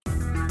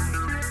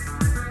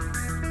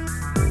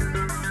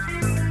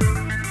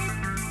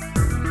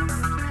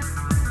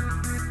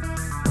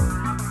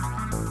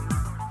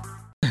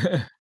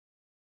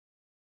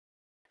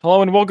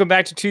Hello and welcome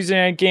back to Tuesday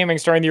Night Gaming,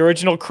 starring the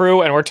original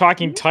crew, and we're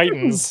talking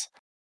Titans.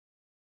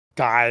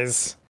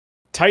 Guys,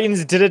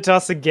 Titans did it to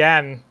us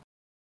again.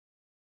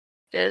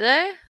 Did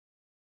they?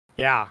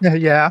 Yeah.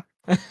 Yeah.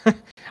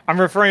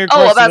 I'm referring, of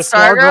course, to the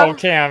Stargirl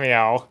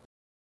cameo.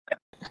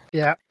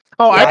 Yeah.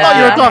 Oh, I thought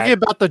you were talking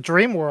about the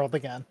Dream World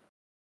again.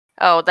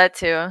 Oh, that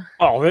too.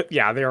 Oh,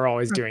 yeah, they are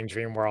always doing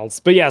Dream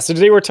Worlds. But yeah, so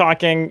today we're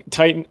talking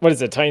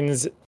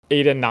Titans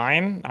 8 and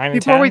 9? 9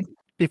 and 10?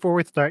 Before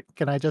we start,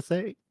 can I just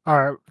say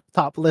our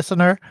top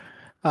listener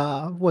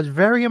was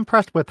very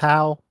impressed with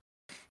how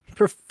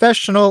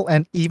professional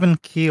and even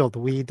keeled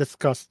we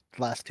discussed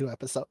the last two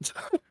episodes.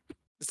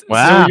 So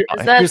Wow.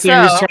 you're saying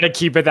he was trying to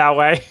keep it that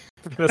way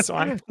for this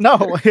one?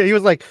 No, he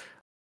was like,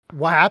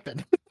 what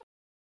happened?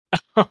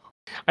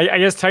 I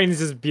guess Titans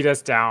just beat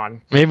us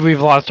down. Maybe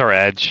we've lost our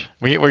edge.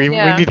 We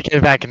need to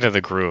get back into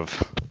the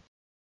groove.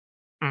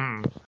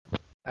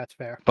 That's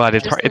fair. But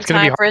it's going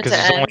to be hard because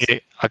there's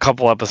only a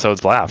couple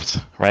episodes left,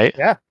 right?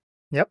 Yeah.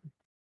 Yep.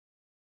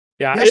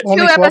 Yeah. There's 2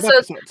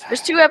 episodes.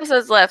 There's 2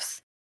 episodes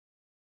left.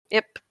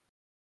 Yep.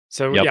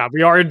 So yeah,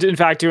 we are in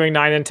fact doing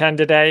 9 and 10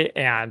 today,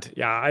 and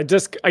yeah, I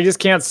just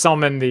can't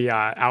summon the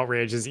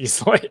outrage as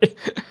easily.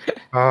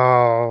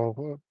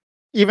 Oh,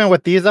 even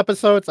with these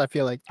episodes, I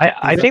feel like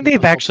I think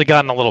they've actually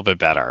gotten a little bit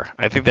better.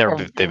 I think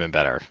they've been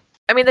better.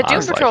 I mean, the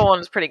Doom Patrol one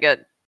is pretty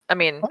good. I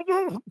mean,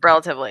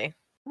 relatively.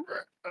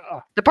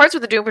 The parts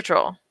with the Doom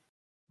Patrol.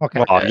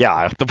 Okay. Well,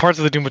 yeah, the parts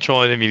of the Doom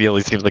Patrol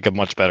immediately seems like a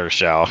much better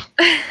show.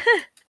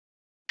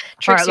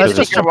 Trixie, let's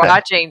just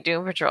watching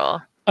Doom Patrol.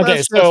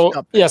 Okay, so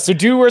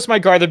do Where's My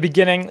Guard? The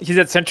beginning, he's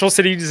at Central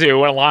City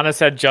Zoo, and Alanna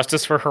said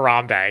justice for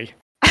Harambe.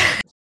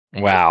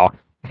 Wow.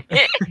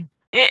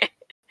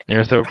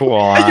 You're so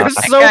cool. You're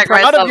so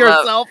proud of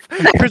yourself.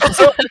 You're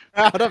so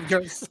proud of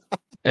yourself.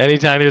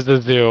 Anytime there's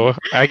a zoo,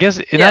 I guess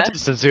not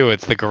just a zoo,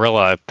 it's the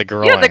gorilla.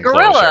 Yeah, the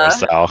gorilla.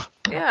 So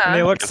yeah, and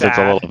they look sad. It's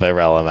a little bit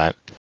relevant.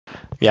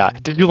 Yeah.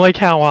 Did you like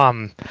how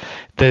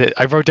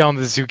I wrote down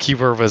the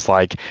zookeeper was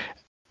like,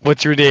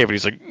 "What's your name?" And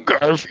he's like,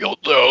 "Garfield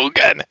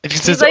Logan." And she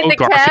says, like "Oh,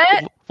 Garfield,"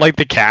 cat? like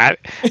the cat.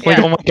 Like,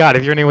 oh my god,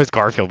 if your name was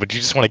Garfield, would you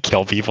just want to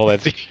kill people?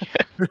 That's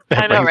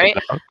I know, right?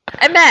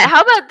 And Matt,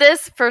 how about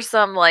this for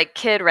some like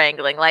kid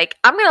wrangling? Like,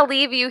 I'm gonna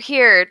leave you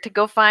here to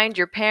go find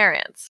your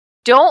parents.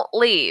 Don't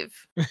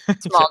leave,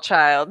 small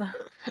child.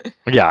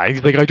 Yeah,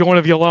 he's like, I don't want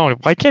to be alone.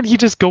 Why can't he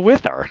just go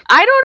with her?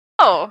 I don't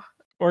know.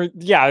 Or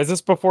yeah, is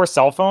this before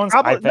cell phones?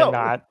 Probably, I think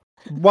not.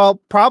 Well,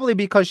 probably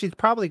because she's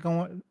probably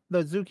going.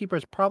 The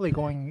zookeeper's probably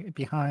going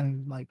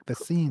behind like the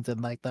scenes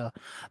in like the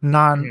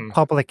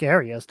non-public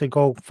areas to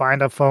go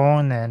find a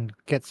phone and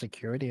get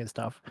security and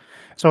stuff.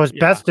 So it's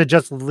best to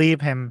just leave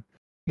him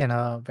in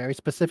a very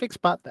specific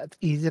spot that's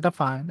easy to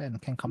find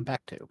and can come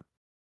back to.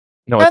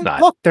 No, and it's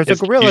not. Look, there's a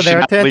gorilla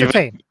there to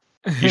entertain.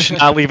 You should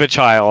not leave a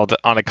child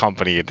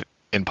unaccompanied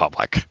in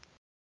public.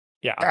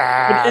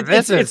 Yeah,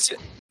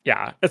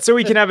 it's so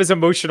he can have his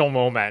emotional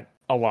moment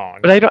alone.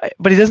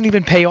 But he doesn't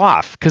even pay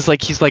off because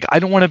like he's like, I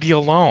don't want to be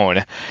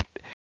alone.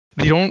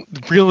 They don't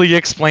really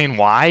explain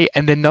why,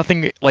 and then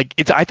nothing like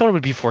it's. I thought it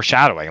would be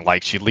foreshadowing,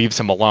 like she leaves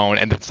him alone,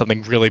 and then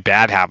something really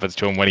bad happens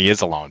to him when he is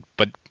alone.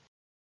 But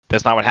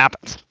that's not what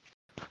happens.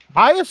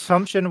 My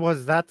assumption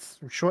was that's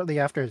shortly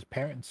after his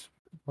parents,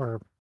 or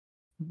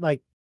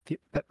like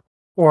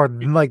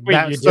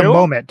that's the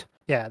moment.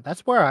 Yeah,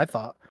 that's where I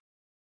thought.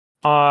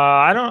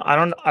 I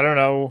don't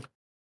know.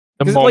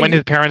 The moment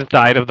his parents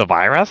died of the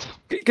virus?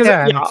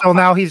 So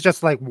now he's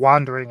just like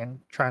wandering and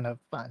trying to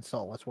find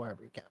solace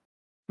wherever he can.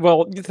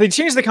 Well, they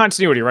changed the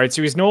continuity, right?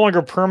 So he's no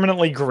longer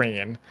permanently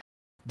green.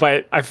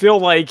 But I feel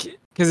like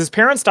because his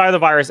parents die of the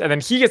virus, and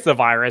then he gets the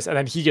virus, and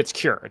then he gets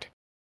cured.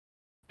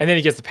 And then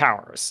he gets the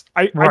powers.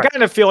 I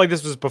kind of feel like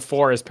this was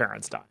before his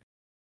parents died.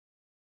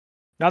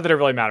 Not that it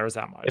really matters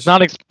that much. It's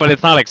not, but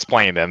it's not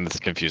explained, and it's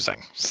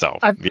confusing. So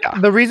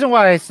the reason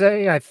why I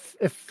say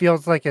it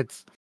feels like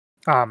it's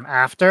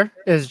after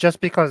is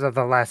just because of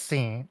the last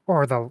scene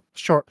or the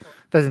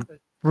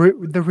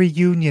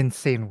reunion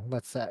scene,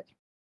 let's say,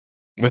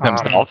 with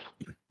himself.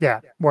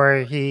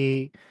 Where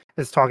he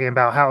is talking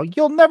about how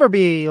you'll never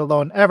be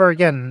alone ever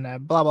again,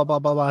 blah blah blah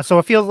blah blah. So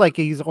it feels like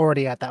he's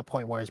already at that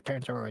point where his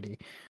parents are already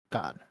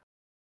gone.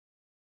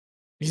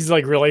 He's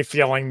like really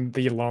feeling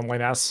the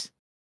loneliness.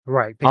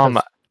 Right. Because,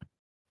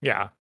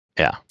 yeah.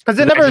 Because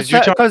it never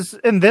because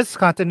in this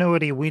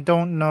continuity we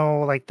don't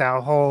know like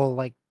that whole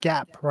like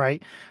gap,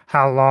 right?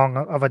 How long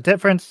of a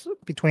difference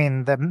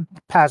between them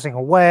passing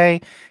away,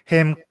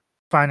 him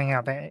finding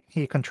out that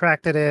he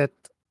contracted it,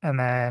 and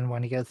then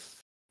when he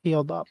gets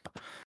healed up.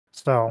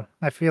 So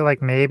I feel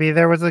like maybe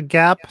there was a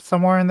gap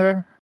somewhere in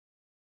there.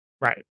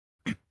 Right.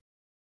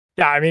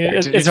 Yeah, I mean,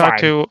 did you talk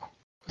to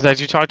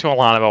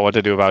Alanna about what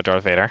to do about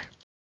Darth Vader?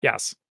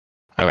 Yes.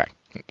 Okay.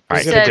 All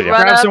right. Said,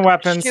 grab some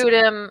weapons, shoot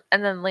him,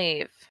 and then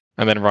leave.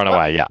 And then run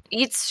away. Yeah.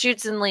 Eats,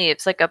 shoots, and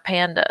leaves like a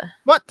panda.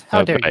 What?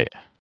 How dare you?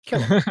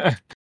 Kill him.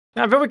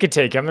 I bet we could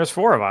take him. There's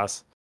 4 of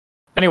us.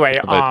 Anyway,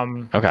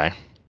 okay.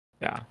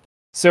 Yeah.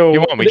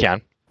 So we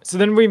can. So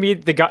then we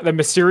meet the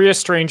mysterious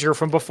stranger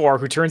from before,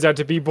 who turns out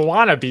to be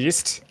Bwana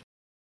Beast.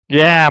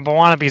 Yeah,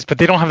 Bwana Beast, but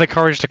they don't have the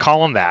courage to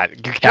call him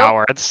that. You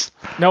cowards.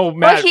 No,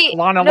 Matt,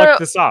 Alanna looked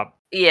this up.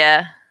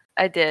 Yeah,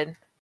 I did.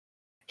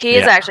 He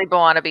is actually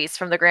Bwana Beast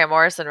from the Grant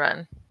Morrison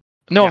run.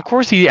 No, of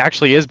course he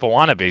actually is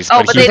Bwana Beast.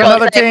 Oh, but they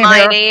don't say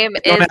my name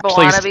is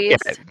Bwana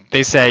Beast.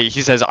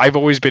 He says, I've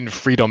always been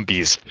Freedom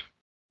Beast.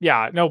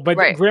 Yeah, no, but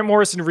Grant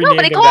Morrison renamed him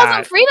but he calls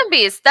him Freedom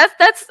Beast.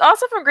 That's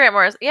also from Grant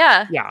Morrison.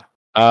 Yeah. Yeah.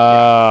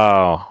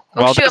 Oh.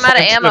 Well, shoot, I'm out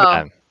of ammo.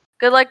 Then.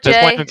 Good luck, Jay.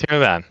 Just let him too,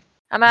 then.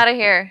 I'm out of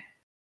here.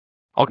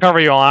 I'll cover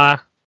you, Alanna.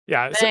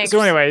 Yeah. So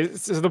anyway,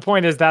 so the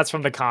point is that's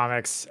from the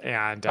comics,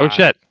 and oh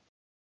shit.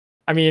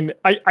 I mean,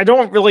 I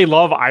don't really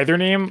love either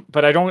name,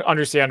 but I don't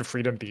understand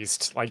Freedom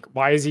Beast. Like,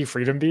 why is he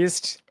Freedom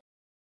Beast?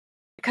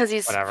 Because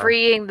he's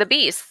freeing the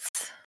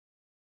beasts.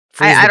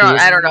 I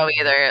don't know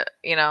either.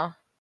 You know.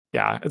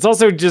 Yeah, it's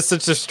also just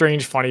such a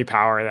strange, funny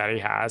power that he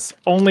has.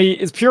 Only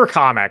it's pure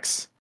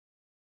comics.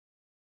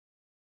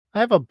 I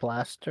have a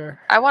blaster.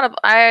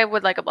 I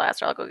would like a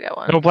blaster. I'll go get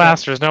one. No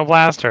blasters. No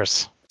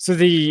blasters. So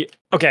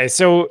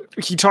so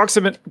he talks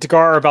to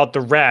Gar about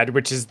the red,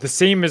 which is the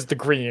same as the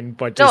green,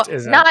 but just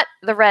isn't. Not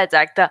the red,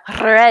 Zach. The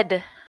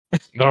red.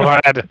 The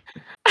red.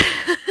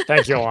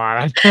 Thank you,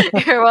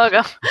 Alanna. You're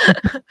welcome.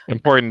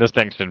 Important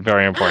distinction.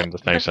 Very important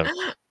distinction.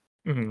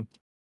 Mm-hmm.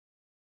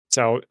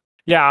 So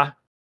yeah.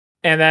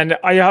 And then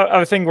I have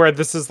a thing where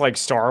this is like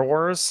Star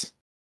Wars.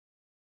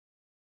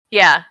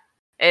 Yeah,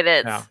 it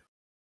is. Yeah.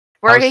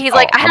 Where he's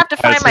like, I have to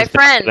find my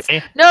friends.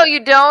 No,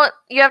 you don't.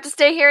 You have to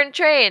stay here and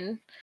train.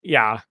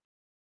 Yeah.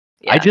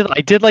 I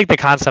did like the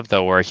concept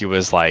though, where he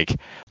was like,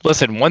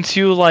 listen, once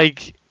you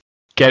like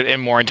get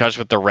more in touch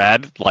with the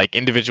red, like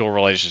individual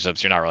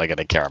relationships, you're not really going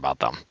to care about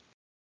them.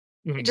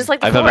 Just like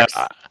the Force.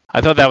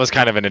 I thought that was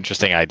kind of an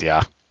interesting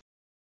idea.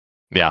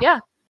 Yeah.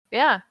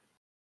 Yeah.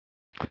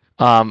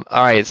 All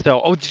right.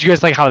 So, did you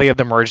guys like how they had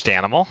the merged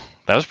animal?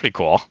 That was pretty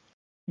cool.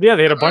 Yeah,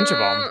 they had a bunch of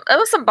them. It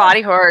was some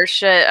body horror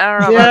shit. I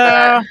don't know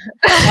about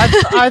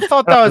that. I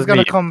thought that was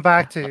going to come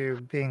back to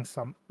being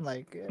some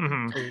like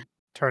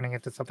turning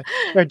into something.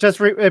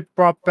 It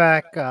brought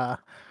back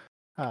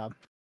some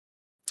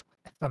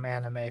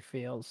anime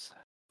feels.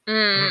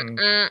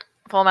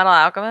 Full Metal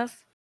Alchemist.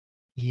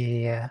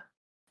 Yeah.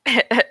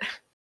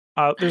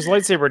 There's a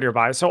lightsaber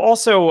nearby. So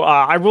also,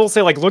 I will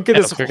say, like, look at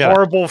this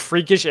horrible,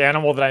 freakish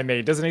animal that I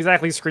made. Doesn't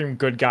exactly scream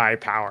good guy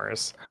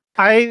powers.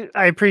 I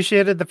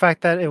appreciated the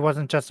fact that it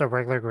wasn't just a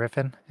regular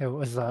griffin. It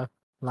was a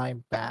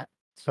lion bat.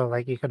 So,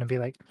 like, you couldn't be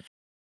like,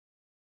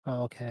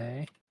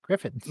 okay,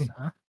 griffins,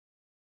 huh?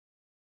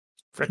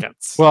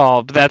 Crickets.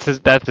 Well, that's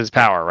his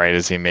power, right?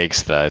 As he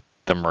makes the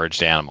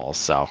merged animals.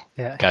 So,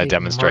 gotta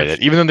demonstrate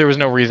it, even though there was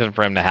no reason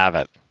for him to have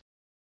it.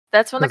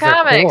 That's from the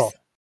comics.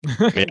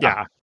 Cool.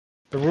 Yeah.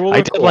 The rule.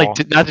 I did like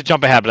not to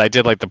jump ahead, but I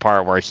did like the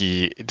part where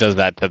he does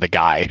that to the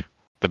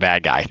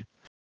bad guy.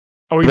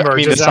 Oh, he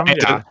merges them?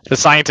 The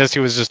scientist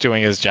who was just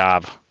doing his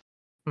job.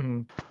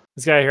 Mm-hmm.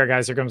 This guy here,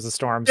 guys. Here comes the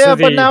storm. Yeah,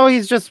 but now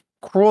he's just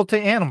cruel to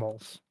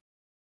animals.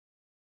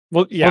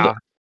 Well, yeah,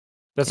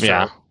 that's true.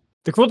 Yeah.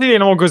 The cruelty to the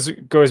animal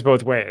goes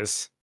both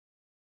ways,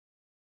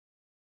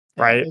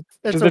 right?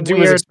 It's the dude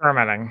was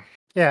experimenting.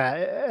 Yeah,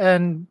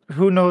 and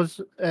who knows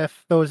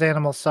if those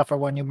animals suffer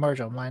when you merge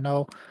them? I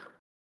know,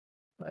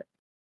 like,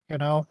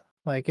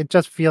 like it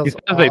just feels.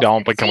 They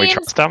don't, but can we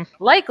trust them?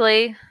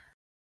 Likely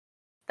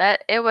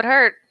that it would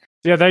hurt.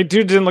 Yeah, that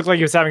dude didn't look like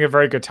he was having a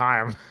very good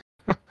time.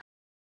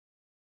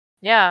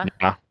 Yeah.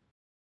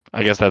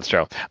 I guess that's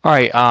true. All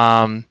right.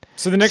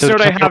 So the next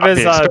note I have is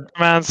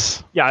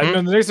experiments.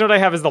 The next note I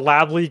have is the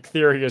lab leak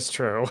theory is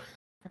true.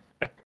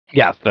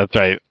 Yes, that's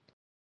right.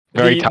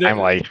 Very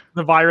timely.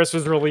 The virus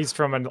was released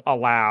from a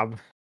lab.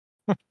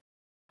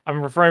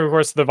 I'm referring, of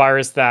course, to the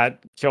virus that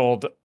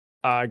killed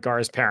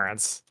Gar's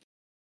parents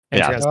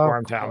and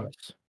transformed him.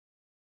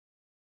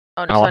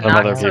 Oh,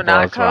 so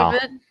not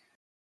COVID?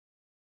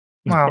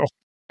 Wow.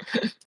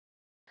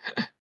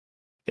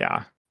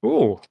 Yeah.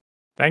 Ooh.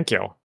 Thank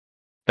you.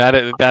 That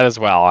as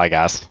well, I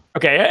guess.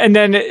 Okay, and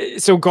then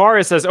so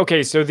Gar says,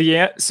 okay, so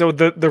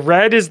the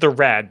red is the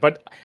red,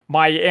 but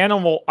my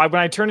animal, when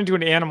I turn into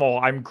an animal,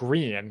 I'm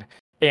green.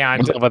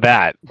 And what's up with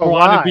that?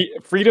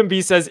 Freedom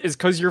Bee says, is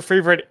because your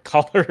favorite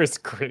color is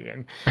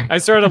green. I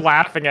started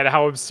laughing at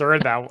how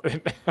absurd that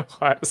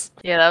was.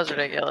 Yeah, that was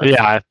ridiculous.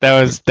 Yeah,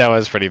 that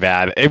was pretty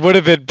bad. It would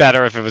have been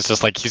better if it was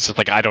just like he's just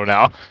like, I don't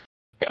know.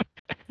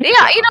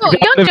 Yeah,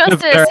 Young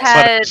Justice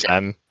had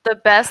the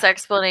best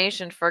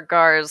explanation for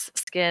Gar's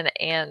skin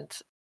and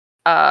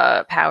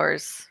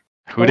powers.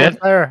 Who did?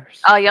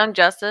 Young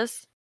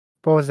Justice.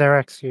 What was their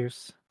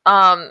excuse?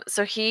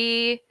 So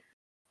he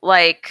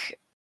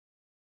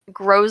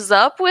grows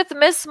up with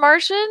Miss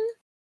Martian.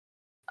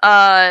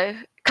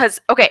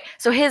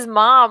 So his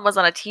mom was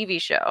on a TV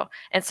show,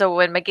 and so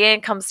when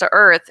McGann comes to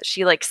Earth,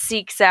 she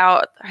seeks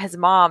out his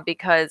mom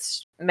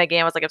because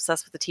McGann was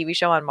obsessed with the TV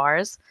show on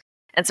Mars.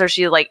 And so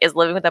she is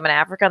living with them in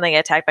Africa, and they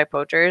get attacked by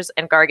poachers,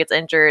 and Gar gets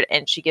injured,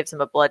 and she gives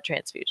him a blood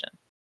transfusion.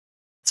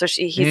 So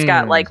he's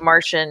got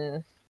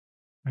Martian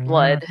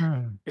blood.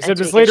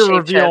 Except it's later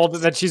revealed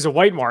that she's a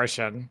white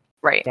Martian.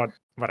 Right. But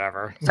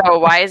whatever. So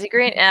why is he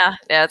green? Yeah,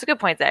 that's a good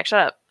point, Zach.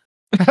 Shut up.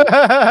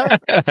 Yeah.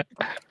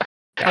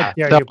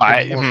 dare No, you put more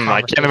I can't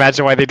conversation.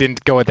 imagine why they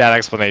didn't go with that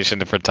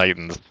explanation for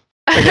Titans.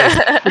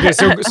 Okay,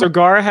 so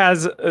Gar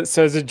has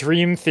says a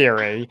dream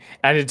theory,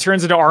 and it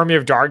turns into Army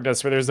of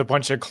Darkness, where there's a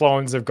bunch of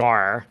clones of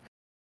Gar.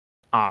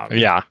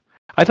 Yeah,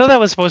 I thought that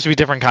was supposed to be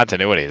different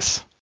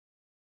continuities,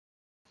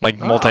 like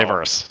Oh.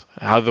 multiverse.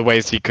 How the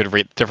ways he could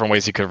different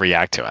ways he could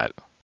react to it.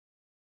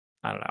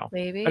 I don't know.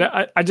 Maybe.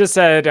 But I just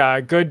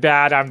said good,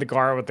 bad. I'm the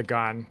Gar with the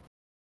gun.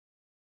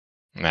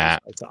 Nah.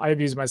 I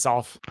abuse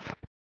myself.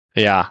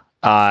 Yeah.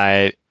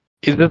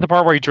 Is this the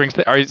part where he drinks?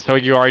 So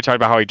you already talked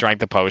about how he drank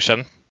the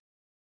potion.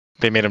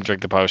 They made him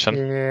drink the potion.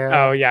 Yeah.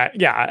 Oh yeah.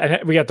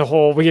 And we had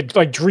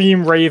like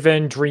Dream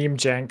Raven, Dream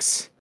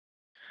Jinx.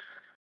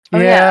 Oh,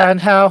 Yeah, yeah. and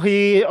how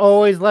he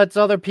always lets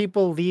other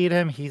people lead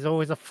him. He's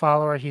always a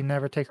follower. He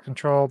never takes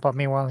control. But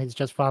meanwhile, he's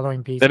just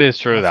following Beast. That is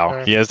true,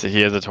 though. Master.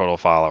 He is a total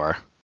follower.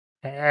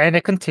 And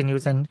it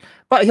continues,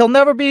 but he'll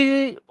never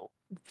be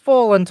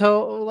full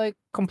until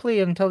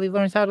complete until he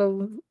learns how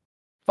to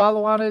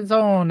follow on his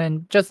own,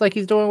 and just like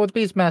he's doing with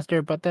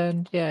Beastmaster. But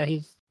then, yeah,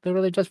 he's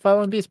literally just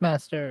following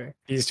Beastmaster.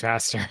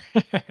 Beastmaster.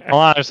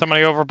 Hold on, there's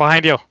somebody over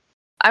behind you.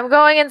 I'm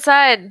going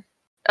inside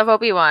of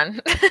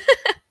Obi-Wan.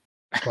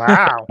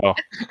 Wow. Oh,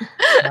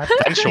 That's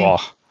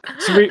sensual.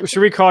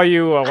 Should we call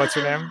you what's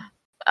her name?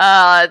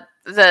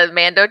 The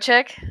Mando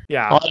chick.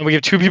 Yeah, Hold on, we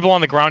have two people on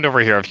the ground over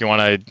here. If you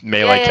want to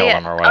melee kill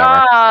them or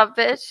whatever. Oh,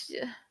 bitch.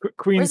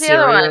 Queen Where's the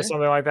other Siri or one?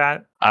 something like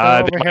that. They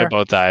over might here. have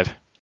both died.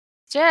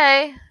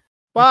 Jay,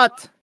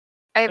 What?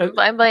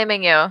 I'm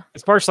blaming you.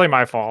 It's partially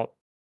my fault.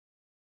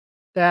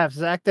 Yeah, if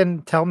Zach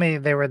didn't tell me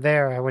they were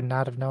there, I would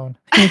not have known.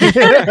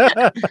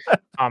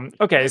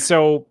 Okay,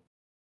 so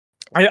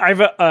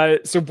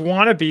so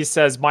Buana Beast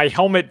says my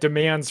helmet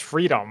demands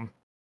freedom,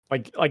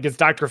 like it's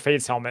Dr.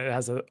 Fate's helmet. It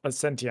has a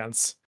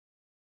sentience.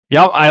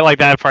 Yep, I like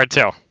that part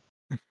too.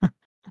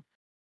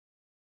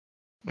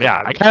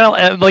 Yeah, I kind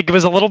of like it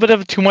was a little bit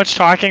of too much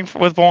talking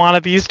with Moana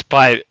Beast,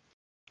 but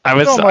I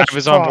was So much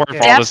on board for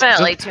all this.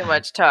 Definitely too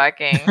much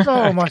talking.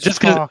 So much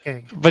Just 'cause-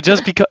 talking. But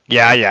just because,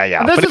 yeah.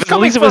 And this But is at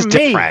least it coming was from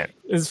me. different.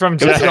 It's from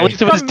At least Jay. it was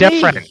From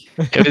different. me.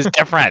 It was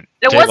different.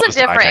 It Jay wasn't loves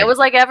different. talking. It was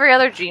like every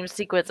other Dream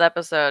Sequence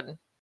episode.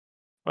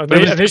 Well, But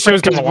it was this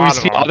show's different got a 'cause we lot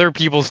of see them. other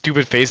people's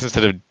stupid face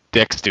instead of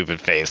Dick's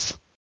stupid face.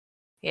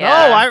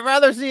 Yeah. No, I'd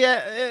rather see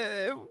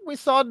it. We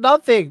saw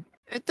nothing.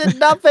 It did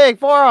nothing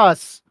for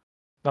us.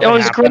 Nothing It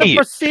was happened. Couldn't great.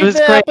 perceive It was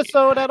the great.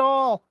 episode at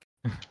all.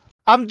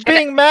 I'm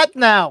being mad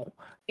now.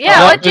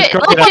 Yeah, Oh, let it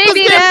was great. Jay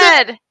be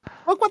mad.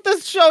 Look what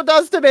this show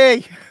does to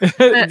me.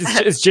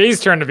 It's Jay's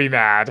turn to be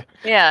mad.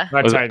 Yeah.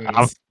 Not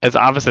Titans. It's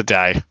opposite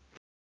day.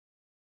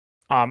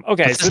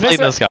 Okay, It's so just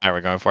this guy.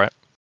 We're going for it.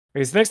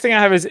 okay, so the next thing I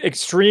have is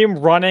extreme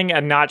running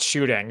and not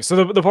shooting. So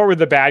the part where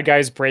the bad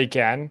guys break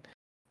in,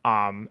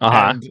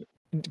 and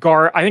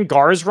Gar, I think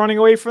Gar is running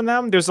away from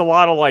them. There's a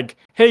lot of like,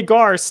 "Hey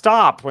Gar,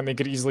 stop!" when they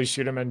could easily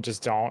shoot him and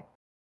just don't.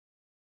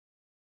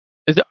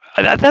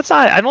 That's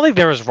not. I don't think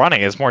there was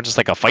running. It's more just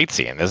like a fight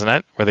scene, isn't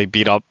it? Where they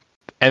beat up,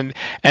 and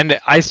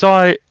I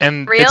saw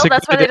and Real? it's a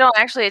That's why good- they don't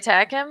actually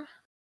attack him?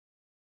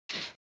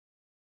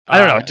 I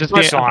don't know. Just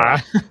question,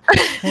 Alanna.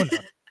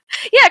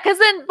 Yeah, because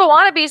then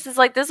Moana Beast is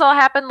like, this all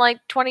happened like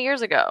 20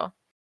 years ago.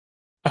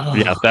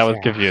 Yes, that was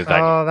Yeah, confusing.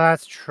 Oh,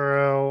 that's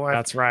true.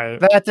 That's right.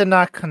 That did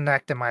not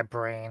connect in my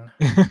brain.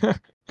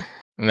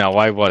 No,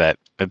 why would it?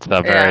 It's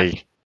a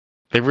very.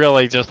 They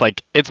really just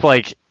like it's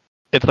like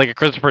a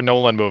Christopher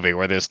Nolan movie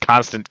where there's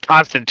constant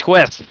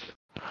twists.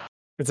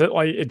 Is it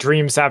like a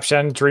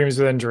dreamception, dreams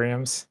within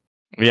dreams?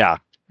 Yeah,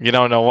 you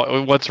don't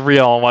know what's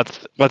real and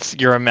what's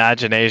your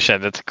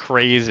imagination. It's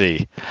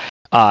crazy.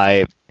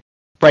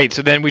 Right.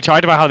 So then we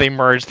talked about how they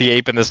merged the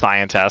ape and the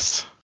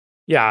scientist.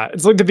 Yeah,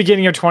 it's like the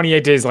beginning of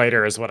 28 Days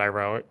Later is what I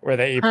wrote, where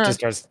the ape just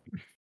starts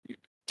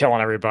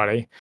killing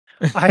everybody.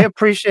 I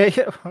appreciate.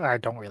 I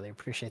don't really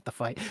appreciate the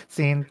fight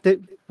scene.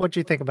 What do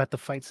you think about the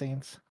fight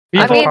scenes?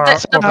 I mean, Carl,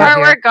 the over part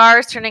here. where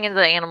Gar's turning into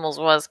the animals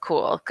was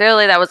cool.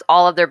 Clearly, that was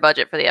all of their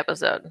budget for the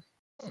episode.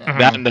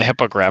 That and the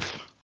hippogriff.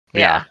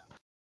 Yeah.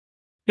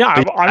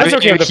 Yeah, I was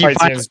okay with the he fight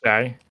fin- scenes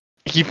today.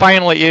 He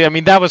finally. I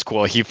mean, that was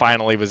cool. He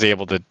finally was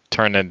able to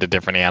turn into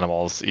different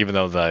animals, even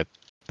though the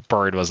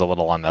bird was a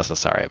little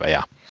unnecessary. But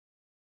yeah,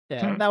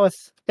 Yeah, that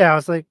was. Yeah, I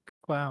was like,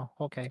 wow,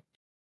 okay.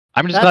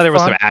 I'm just That's glad there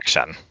was fun. some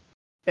action.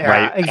 Yeah,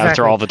 Right exactly.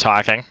 after all the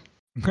talking.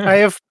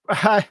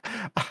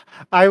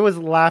 I was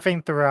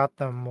laughing throughout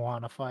the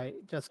Moana fight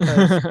just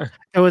because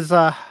it was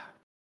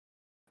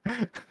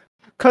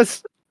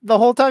because the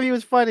whole time he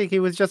was fighting, he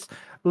was just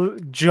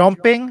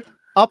jumping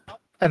up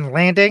and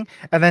landing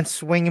and then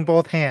swinging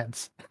both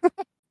hands.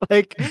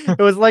 Like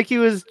it was like he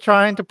was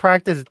trying to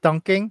practice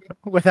dunking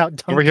without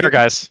dunking. Over here,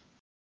 guys.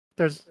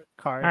 There's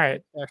cars. All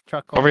right.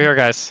 Truck Over here,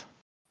 guys.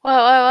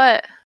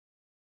 What?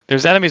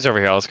 There's enemies over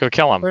here. Let's go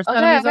kill them. There's Okay,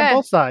 enemies okay. on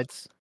both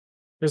sides.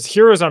 There's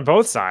heroes on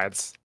both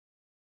sides.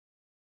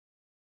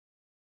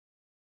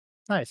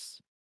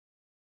 Nice.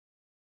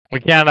 We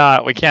can't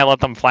let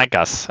them flank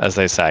us, as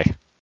they say.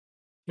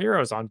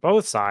 Heroes on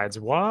both sides.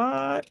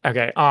 What?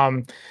 Okay.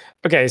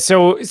 Okay.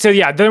 So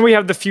yeah. Then we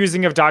have the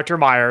fusing of Dr.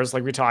 Myers,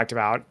 like we talked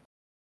about.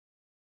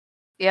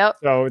 Yep.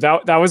 So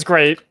that was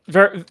great.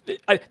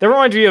 That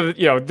reminds me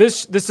of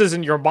this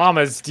isn't your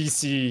mama's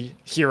DC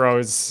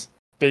Heroes,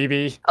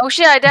 baby. Oh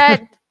shit! I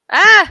died.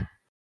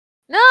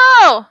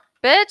 No,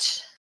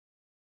 bitch.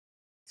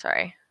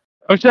 Sorry.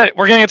 Oh shit,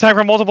 we're getting attacked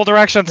from multiple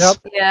directions. Yep.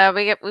 Yeah,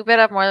 we bit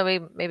off more than we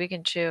maybe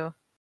can chew.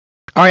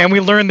 All right, and we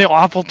learned the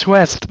awful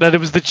twist that it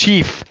was the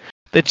chief.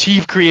 The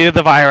chief created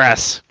the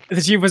virus.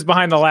 The chief was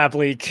behind the lab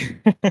leak.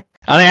 And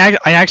I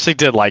actually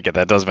did like it.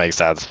 That does make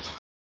sense.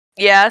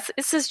 Yeah,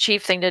 it's his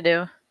chief thing to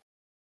do.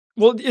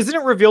 Well, isn't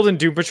it revealed in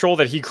Doom Patrol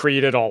that he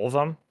created all of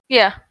them?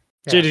 Yeah.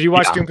 Jay, did you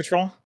watch Yeah. Doom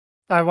Patrol?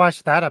 I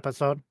watched that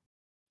episode.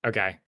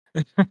 Okay.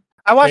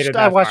 I watched it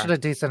that far. it a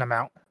decent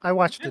amount. I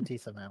watched a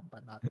decent amount,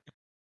 but not.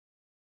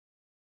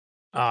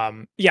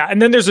 Yeah,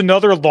 and then there's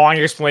another long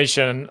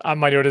explanation on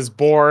my note is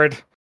bored.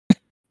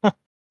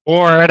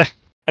 Bored.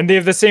 And they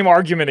have the same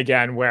argument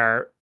again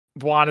where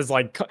Blonde is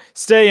like,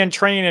 stay and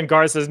train, and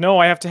Gar says, no,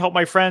 I have to help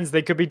my friends.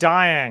 They could be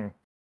dying.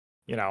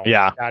 Yeah.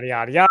 Yada,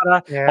 yada,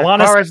 yada. Yeah, Alanna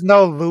Gar is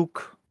no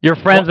Luke. Your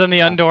friends in the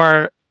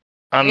Undor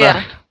on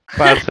Yeah. the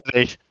Cloud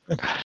City.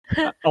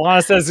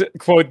 Alanna says,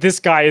 quote, this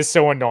guy is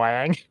so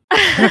annoying.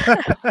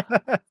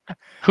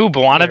 Who,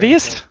 Buana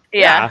Beast?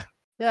 Yeah.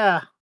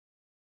 Yeah.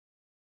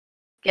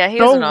 Yeah,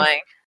 he was So annoying.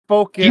 He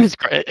focus. was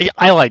great.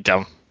 I liked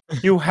him.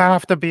 You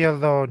have to be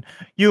alone.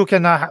 You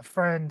cannot have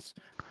friends.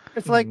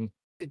 It's like, Mhm.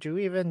 did you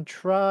even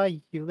try?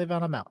 You live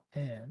on a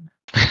mountain.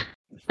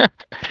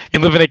 You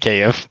live in a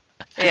cave.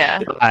 Yeah.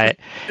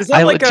 Is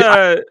that like legit-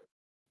 a...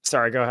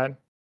 Sorry, go ahead.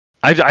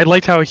 I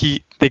liked how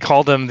they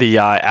called him the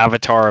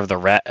avatar of the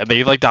red.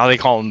 They liked how they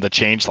call him the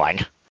changeling.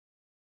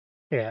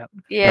 Yeah.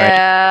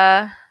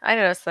 Yeah. I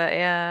noticed that,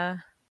 yeah.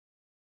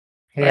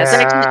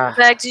 Yeah.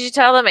 Zach, did you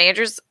tell them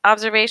Andrew's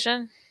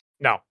observation?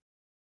 No.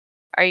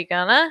 Are you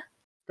gonna?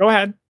 Go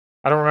ahead.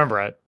 I don't remember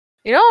it.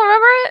 You don't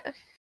remember it?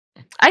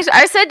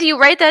 I said, do you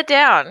write that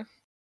down?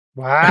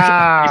 He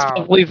Wow.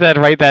 probably said,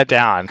 write that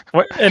down.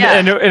 What? And, Yeah.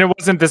 and it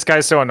wasn't this guy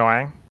so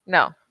annoying?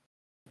 No.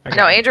 Okay.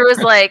 No, Andrew was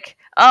like,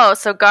 oh,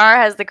 so Gar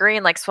has the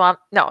green like Swamp.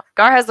 No,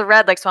 Gar has the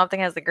red like Swamp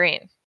Thing has the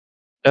green.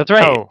 That's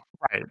right. Oh,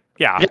 right.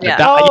 Yeah. Yeah.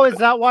 Oh, is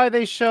that why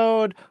they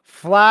showed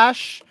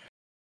Flash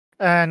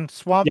and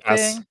Swamp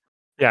Yes. Thing?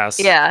 Yes.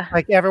 Yeah.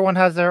 Like everyone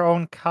has their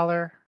own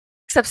color.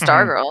 Except Mhm.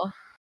 Stargirl.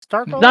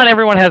 Stargirl? Not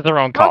everyone has their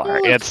own Stargirl color.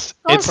 is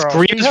It's Stargirl.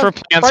 greens She for has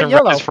plants bright and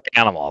yellow. reds for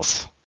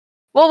animals.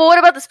 Well, but what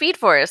about the Speed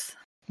Force?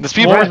 The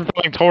Speed What? Force is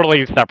something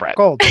totally separate.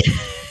 Gold.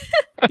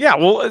 Yeah,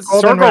 well, Golden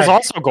Stargirl's red.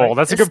 also gold.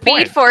 That's a The good Speed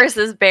point. Force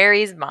is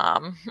Barry's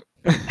mom.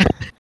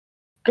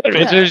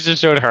 It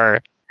just showed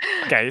her.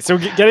 Okay, so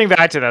getting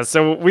back to this.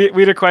 So we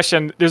had a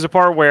question. There's a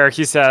part where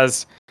he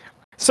says,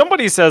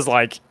 somebody says,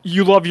 like,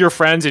 you love your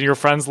friends and your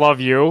friends love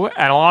you.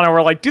 And Alanna,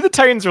 we're like, do the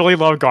Titans really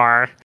love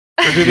Gar?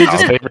 Or do they No,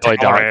 just they really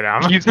tolerate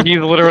don't. him? He's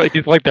literally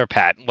like their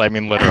pet. I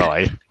mean,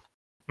 literally.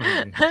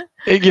 Mhm.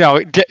 You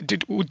know,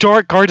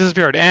 Gar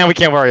disappeared, and we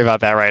can't worry about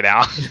that right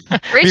now.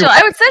 Rachel,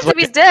 I would sense if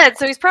he's dead,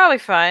 so he's probably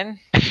fine.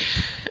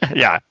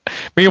 Yeah.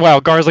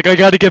 Meanwhile, Gar's like, I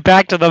got to get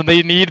back to them.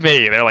 They need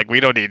me. They're like, we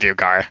don't need you,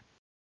 Gar.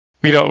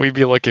 We'd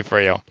be looking for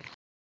you.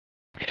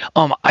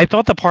 I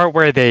thought the part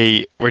where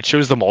it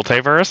shows the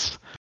multiverse,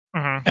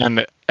 Mhm.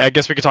 and I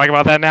guess we could talk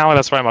about that now.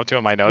 That's what I'm up to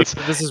in my notes.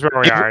 This is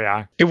where we are,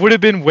 yeah. It would have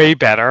been way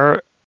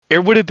better.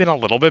 It would have been a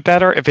little bit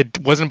better if it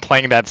wasn't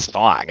playing that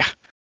song.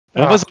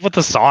 What was up with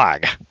the song?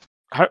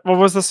 What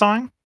was the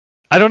song?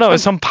 I don't know.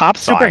 It's some pop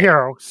song.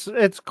 Superhero.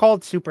 It's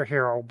called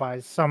Superhero by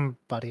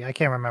somebody. I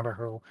can't remember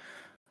who.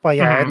 But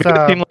yeah, Mhm. it's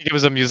It seemed like it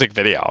was a music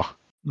video.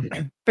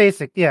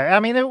 basic. Yeah, I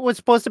mean, it was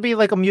supposed to be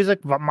like a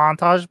music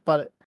montage,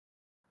 but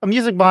a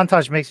music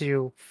montage makes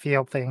you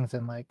feel things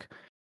and like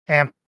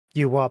amp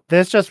you up.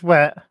 This just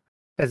wet.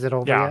 Is it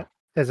over Yeah. yet?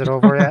 Is it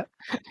over yet?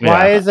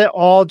 Why Yeah. is it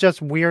all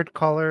just weird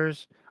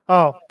colors?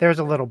 Oh, there's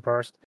a little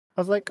burst.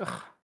 I was like,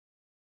 ugh.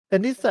 It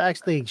needs to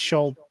actually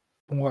show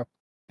more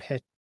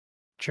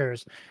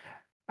pictures.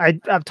 I'm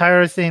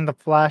tired of seeing the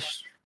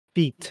Flash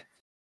feet.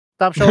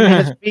 Stop showing me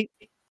his feet.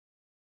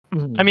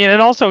 I mean,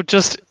 and also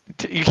just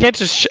you can't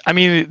just.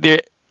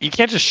 You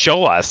can't just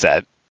show us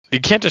that. You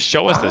can't just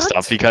show us this What?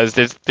 stuff because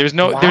there's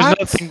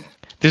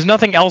What?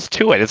 nothing else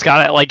to it. It's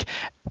got like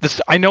this.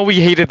 I know we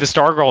hated the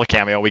Stargirl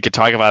cameo. We could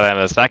talk about that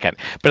in a second.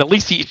 But at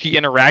least she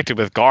interacted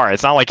with Gar.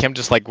 It's not like him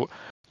just like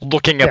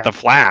looking at Yeah. the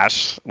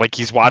Flash like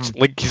he's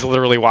like he's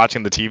literally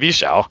watching the TV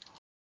show.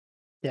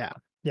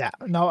 Yeah,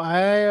 no, I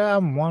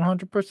am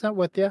 100%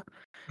 with you.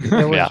 It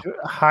was Yeah.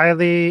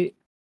 highly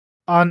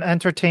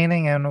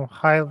unentertaining and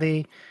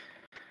highly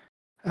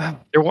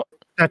There wa-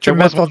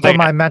 detrimental one to thing-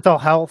 my mental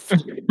health.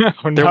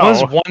 Oh, There no.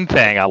 was one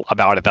thing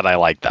about it that I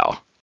liked though,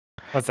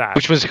 What's that?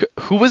 which was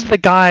who was the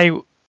guy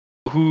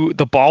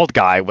the bald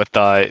guy with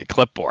the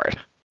clipboard?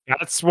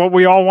 That's what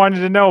we all wanted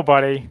to know,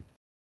 buddy.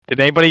 Did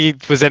anybody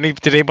Oh do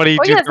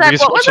yeah, the Zach, research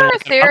what was and our look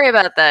it up? theory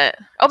about that?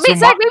 Oh, So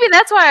Zach, maybe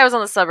that's why I was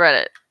on the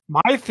subreddit.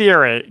 My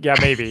theory, yeah,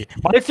 maybe.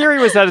 My theory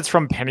was that it's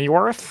from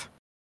Pennyworth,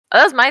 Oh,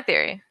 that was my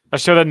theory. a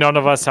show that none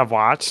of us have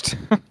watched.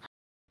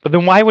 But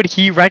then why would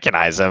he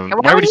recognize him?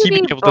 And Why would he be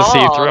able to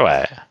see through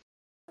it?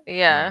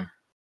 Yeah.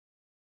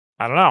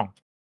 I don't know.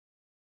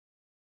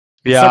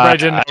 Yeah, Subreddit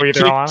didn't know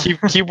either,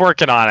 Alanna. keep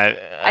working on it.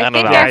 I don't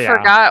think know. I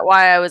forgot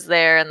why I was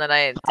there, and then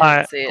I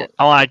didn't see it.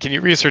 Alanna, can you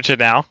research it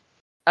now?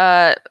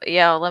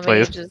 Yeah. Let me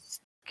Please.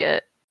 just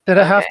get. Did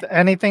it have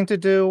anything to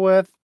do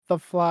with the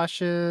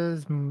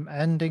Flash's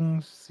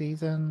ending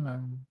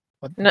season?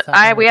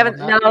 No, we haven't.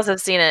 None of us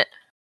have seen it.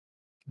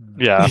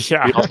 Yeah.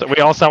 Yeah. We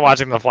all stopped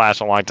watching The Flash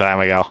a long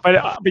time ago.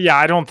 But yeah,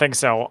 I don't think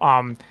so.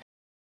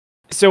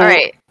 So All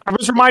right. I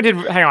was reminded.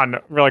 Hang on,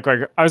 really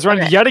quick. I was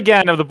reminded yet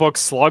again of the book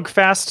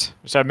Slugfest,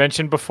 which I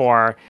mentioned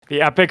before,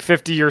 the epic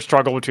 50-year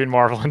struggle between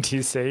Marvel and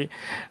DC,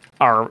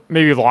 or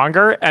maybe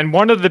longer. And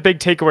one of the big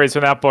takeaways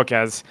from that book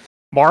is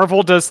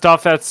Marvel does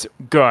stuff that's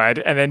good,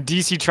 and then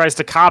DC tries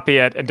to copy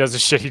it and does a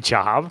shitty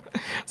job.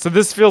 So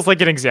this feels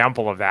like an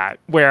example of that,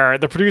 where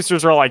the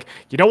producers are like,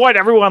 you know what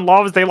everyone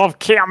loves? They love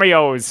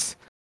cameos.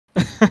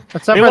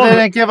 Except for they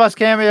didn't give us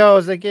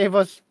cameos. They gave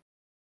us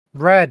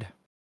Red.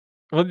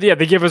 Well, yeah,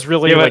 they give us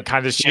really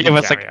kind of shitty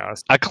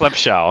cameos. A clip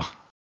show.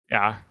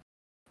 Yeah.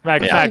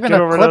 Matt, Yeah. get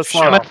over to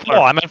the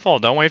I'm in full.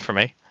 Don't wait for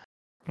me.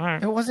 All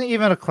right. It wasn't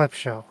even a clip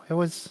show. It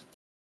was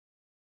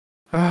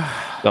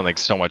Something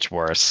so much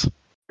worse.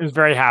 It was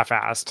very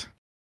half-assed.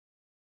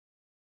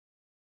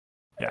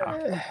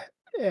 Yeah.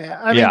 Yeah.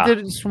 I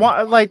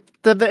mean,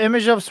 did the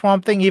image of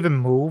Swamp Thing even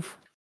move?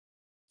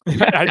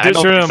 I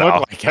just shouldn't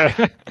look like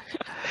it.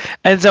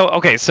 And so,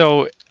 okay,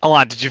 so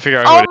Alanna, did you figure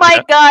out? Oh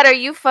my god, are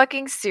you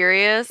fucking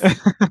serious?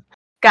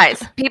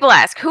 Guys, people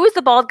ask, who is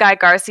the bald guy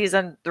Gar sees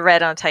on the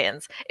Red on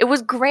Titans? It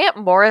was Grant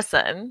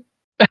Morrison.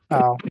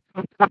 Oh,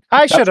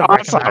 I should have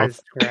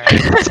recognized Grant.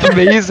 That's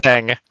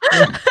amazing.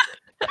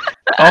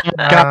 Oh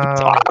my god,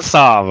 that's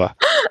awesome.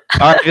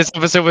 All right, this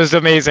episode was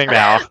amazing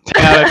now.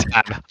 10 out of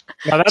 10.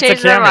 No, that's Change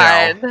a cameo.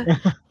 their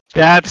mind.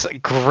 That's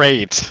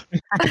great.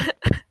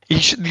 They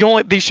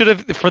should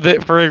have for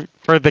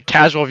the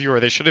casual viewer,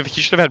 he should have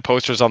had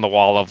posters on the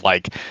wall of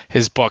like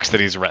his books that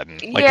he's written,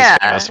 like his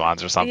famous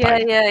ones or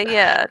something.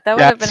 Yeah. That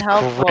would have been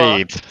helpful.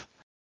 Great.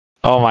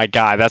 Oh my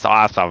god, that's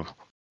awesome.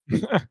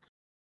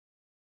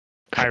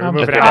 I'm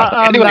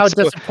now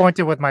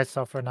disappointed with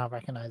myself for not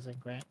recognizing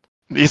Grant.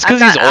 It's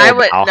because he's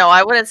old now.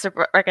 I wouldn't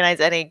recognize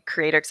any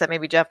creator except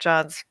maybe Jeff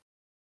Johns.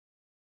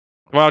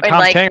 Well,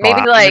 Tom King,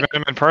 maybe like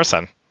him in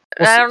person.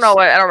 I don't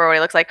remember what he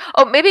looks like.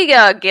 Oh, maybe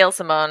Gail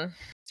Simone.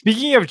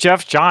 Speaking of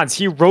Jeff Johns,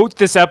 he wrote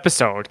this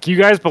episode. Can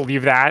you guys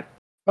believe that?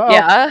 Uh-oh.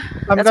 Yeah,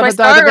 that's why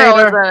Stargirl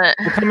was in it.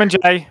 Well, come in,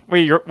 Jay.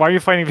 Wait, why are you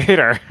fighting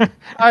Vader?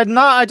 I'm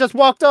not. I just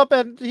walked up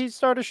and he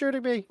started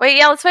shooting me. Wait,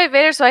 yeah, let's fight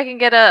Vader so I can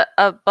get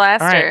a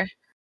blaster.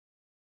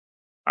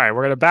 All right,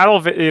 we're gonna battle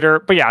Vader.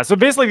 But yeah, so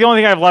basically the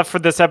only thing I've left for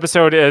this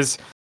episode is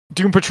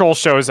Doom Patrol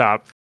shows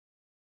up.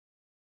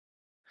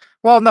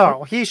 Well,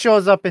 no, he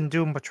shows up in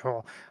Doom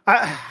Patrol.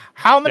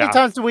 How many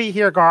times do we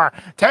hear Gar?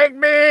 Take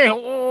me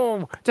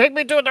home. Take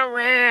me to the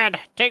Red.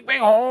 Take me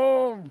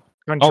home.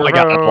 Oh my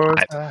god,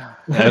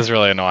 that is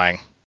really annoying.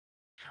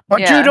 But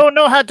you don't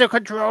know how to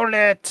control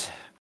it.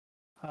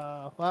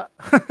 What?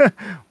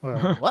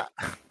 Well, what?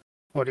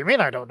 What do you mean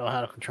I don't know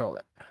how to control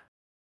it?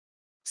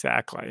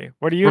 Exactly.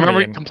 What do you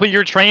mean? Complete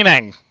your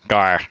training,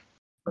 Gar.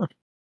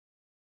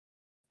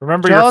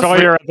 Remember your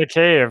failure at the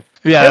cave.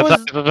 Yeah, I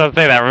was going to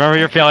say that. Remember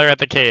your failure at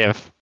the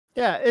cave.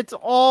 Yeah, it's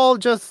all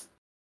just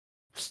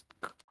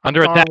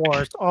Under Star attack.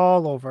 Wars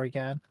all over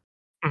again.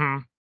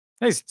 Mm-hmm.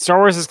 Hey, Star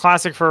Wars is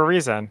classic for a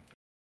reason.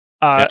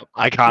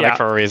 Iconic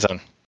for a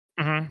reason.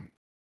 Mm-hmm.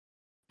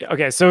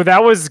 Okay, so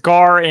that was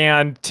Gar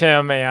and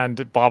Tim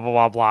and blah, blah,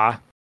 blah, blah.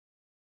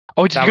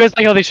 Oh, did you guys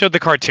like how they showed the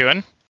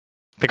cartoon?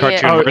 The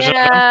cartoon version?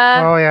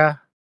 Yeah. Oh, yeah.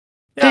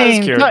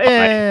 Teen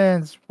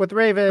Titans with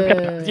Raven.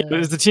 Yeah, it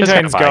was the Teen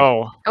Titans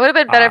Go. It would have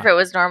been better if it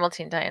was normal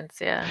Teen Titans.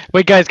 Yeah.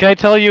 Wait, guys, can I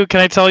tell you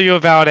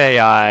about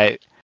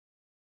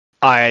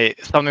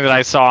something that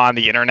I saw on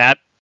the internet?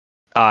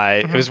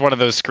 It was one of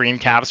those screen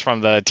caps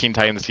from the Teen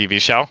Titans TV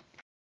show.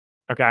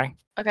 Okay.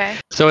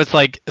 So it's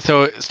like,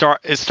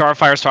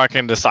 Starfire's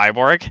talking to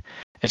Cyborg,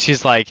 and she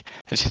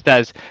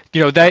says,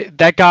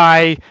 that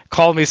guy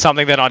called me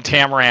something that on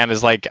Tamaran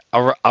is like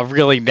a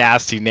really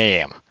nasty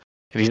name,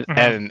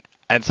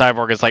 and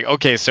Cyborg is like,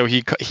 okay, so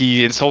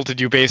he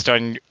insulted you based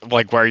on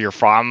like where you're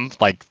from,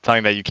 like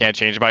something that you can't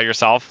change about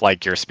yourself,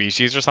 like your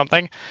species or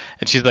something.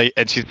 And she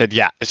said,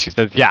 yeah. She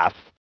says, yes.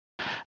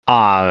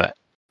 And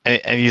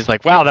he's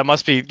like, wow, that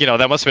must have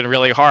been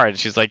really hard. And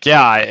she's like,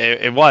 yeah,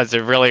 it was.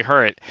 It really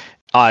hurt.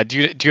 Do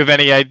you have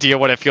any idea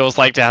what it feels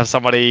like to have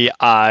somebody,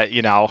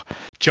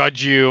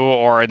 judge you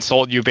or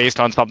insult you based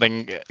on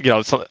something,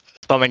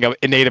 something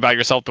innate about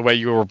yourself, the way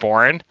you were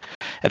born?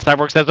 And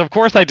Cyborg says, of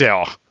course I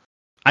do.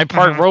 I'm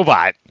part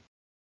robot.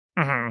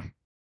 Mm-hmm.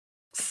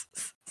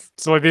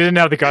 So like, they didn't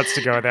have the guts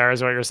to go there,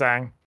 is what you're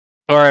saying?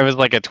 Or it was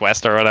like a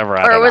twist or whatever.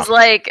 Or it was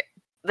like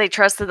they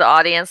trusted the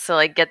audience to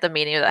like get the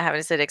meaning without having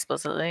to say it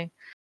explicitly.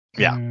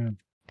 Yeah.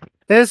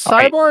 Is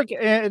Cyborg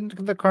in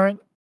the current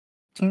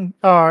Doom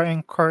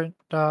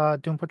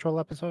Patrol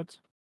episodes?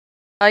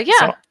 Yeah.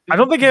 So, I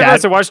don't think he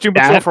has to watch Doom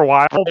Patrol for a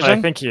while, but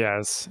I think he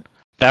is.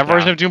 That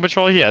version of Doom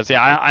Patrol, he is.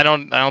 Yeah, I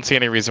don't see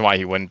any reason why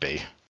he wouldn't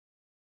be.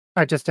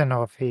 I just didn't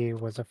know if he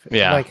was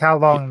like how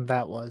long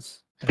that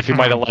was If he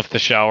might have left the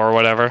show or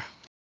whatever.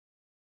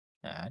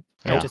 Yeah,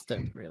 I Yeah. just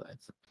didn't realize.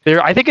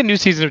 I think a new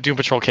season of Doom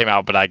Patrol came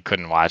out, but I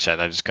couldn't watch it.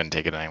 I just couldn't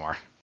take it anymore.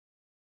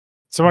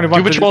 Someone who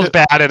Doom wanted Patrol is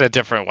bad in a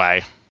different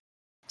way.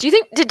 Do you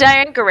think did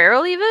Diane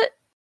Guerrero leave it?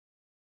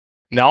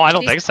 No, I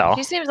don't think so.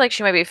 She seems like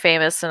she might be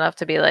famous enough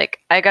to be like,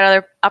 I got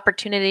other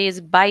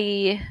opportunities.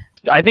 Bye.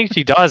 I think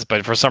she does,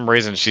 but for some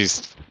reason she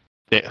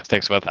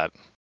sticks with it.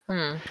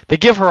 Hmm. They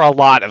give her a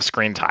lot of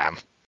screen time.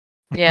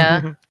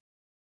 Yeah.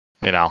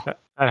 You know, that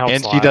helps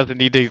and a she lot. doesn't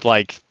need to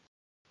like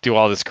do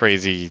all this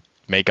crazy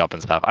makeup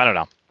and stuff. I don't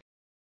know.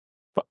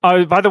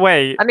 By the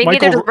way, I mean,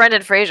 neither does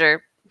Brendan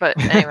Fraser. But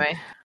anyway.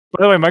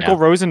 By the way, Michael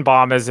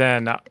Rosenbaum is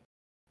in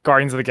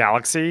Guardians of the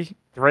Galaxy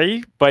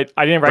 3, but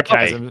I didn't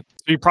recognize him.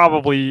 He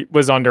probably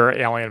was under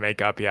alien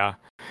makeup. Yeah.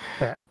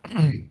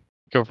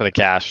 Go for the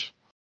cash.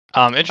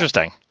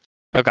 Interesting.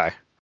 Okay.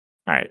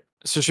 All right.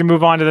 So should we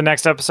move on to the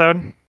next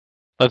episode?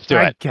 Let's do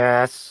I it.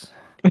 guess.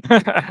 All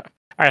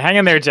right, hang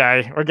in there,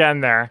 Jay. We're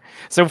getting there.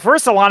 So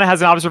first, Alanna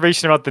has an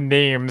observation about the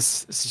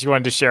names she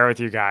wanted to share with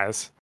you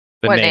guys.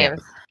 What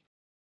names?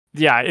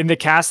 Yeah, in the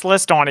cast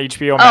list on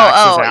HBO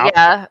Max's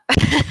app.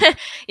 Yeah.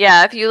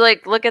 Yeah, if you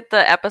like look at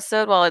the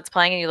episode while it's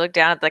playing and you look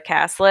down at the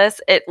cast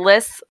list, it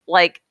lists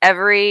like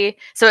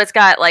so it's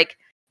got like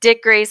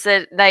Dick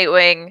Grayson,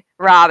 Nightwing,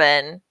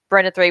 Robin,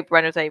 Brendan Thwaites.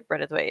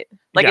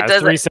 Like Yeah, it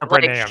does 3 it,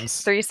 separate like,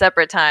 names. 3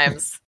 separate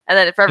times. And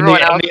then for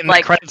everyone else, in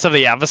like the credits of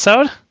the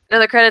episode? no,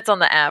 the credits on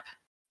the app.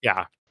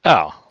 Yeah.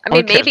 Oh. I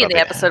mean, maybe in the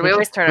episode. We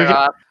always turn it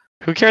off.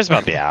 Who cares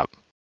about the app?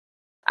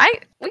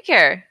 We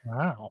care.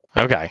 Wow.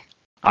 Okay.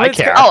 I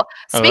care. Oh,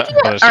 speaking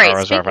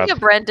of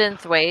Brendan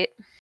Thwaites,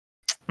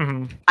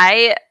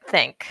 I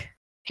think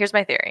here's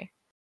my theory.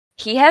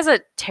 He has a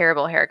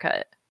terrible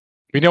haircut.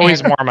 We know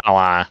he's Mormon,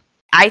 Alanna.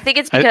 I think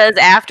it's because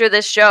after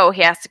this show,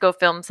 he has to go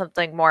film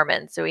something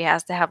Mormon, so he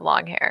has to have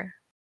long hair.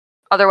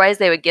 Otherwise,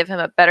 they would give him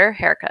a better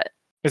haircut.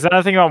 Is that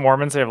a thing about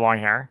Mormons? They have long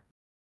hair?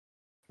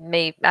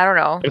 Maybe, I don't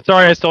know.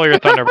 Sorry, I stole your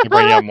thunder by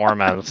bringing up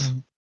Mormons.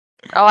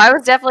 Oh, I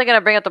was definitely going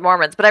to bring up the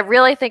Mormons, but I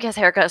really think his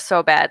haircut is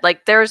so bad.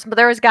 Like, there's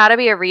got to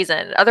be a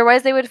reason.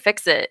 Otherwise, they would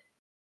fix it.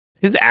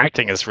 His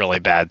acting is really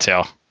bad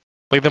too.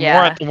 Like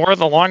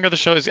the longer the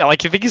show is,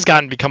 like, you think he's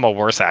become a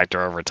worse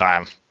actor over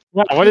time.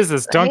 Yeah, what is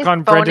this? Dunk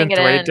on Brendan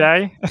Thwaites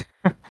Day?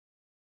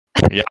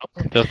 Yeah,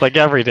 just like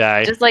every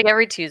day. Just like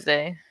every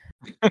Tuesday.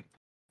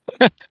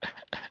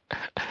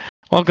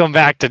 Welcome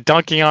back to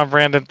Dunking on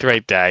Brendan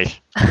Thwaites Day.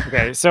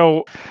 Okay,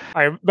 so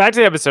back to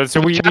the episode.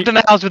 So we trapped in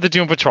the house with the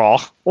Doom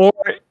Patrol. Or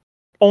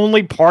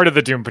only part of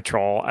the Doom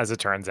Patrol, as it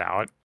turns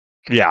out.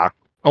 Yeah,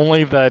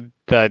 only the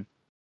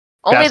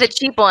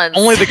cheap ones.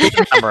 Only the good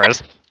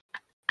members.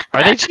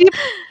 Are they cheap?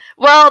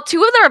 Well,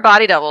 2 of them are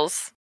body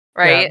doubles,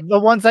 right? Yeah, the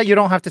ones that you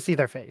don't have to see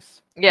their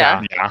face.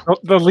 Yeah.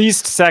 The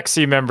least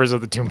sexy members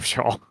of the Doom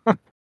Patrol.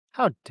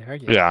 How dare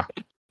you? Yeah,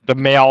 the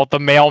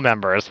male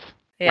members.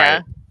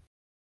 Yeah.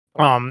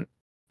 Right.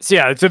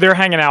 So they're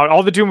hanging out.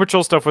 All the Doom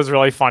Patrol stuff was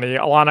really funny.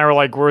 Alana and I were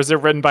like, "Was it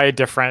written by a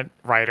different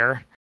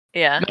writer?"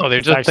 Yeah. No,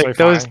 they're just like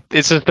those.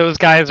 It's just those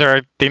guys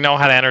they know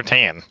how to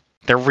entertain.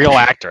 They're real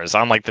actors,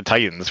 unlike the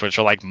Titans, which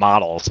are like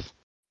models.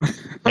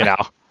 You know.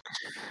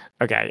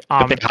 Okay.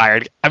 They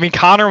hired. I mean,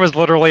 Connor was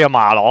literally a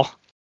model.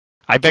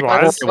 I bet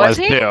was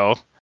he? too.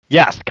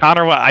 Yes,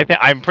 Connor was.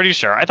 I'm pretty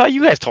sure. I thought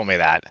you guys told me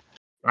that.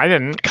 I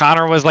didn't.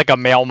 Connor was like a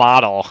male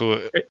model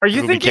who. Are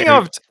you thinking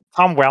of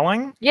Tom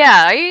Welling?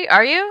 Yeah.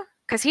 Are you?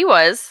 Because he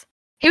was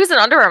an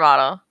underwear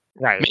model.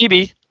 Right.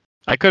 Maybe.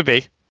 I could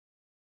be.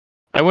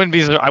 I wouldn't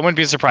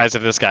be surprised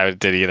if this guy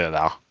did either,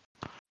 though.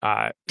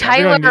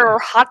 Tyler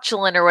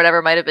Hoechlin or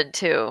whatever might have been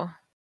too.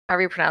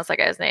 However you pronounce that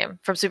guy's name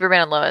from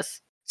Superman and Lois.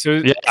 So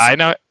yeah, I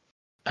know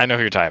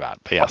who you're talking about.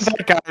 But yes,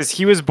 guys,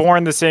 he was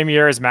born the same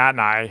year as Matt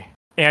and I,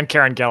 and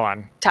Karen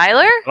Gillan.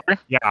 Tyler?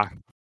 Yeah.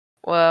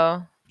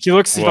 Whoa. He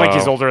looks like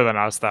he's older than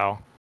us, though.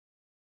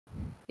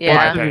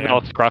 Yeah.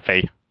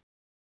 Scruffy.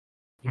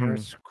 You're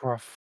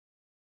scruff.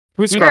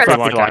 Who's Scruffy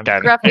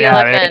looking?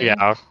 Yeah, there you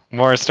go.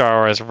 More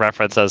Star Wars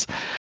references.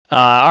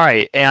 All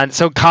right, and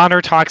so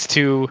Connor talks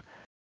to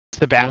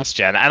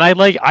Sebastian, and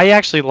I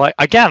actually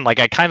I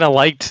kind of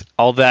liked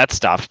all that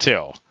stuff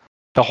too.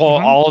 The whole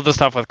all of the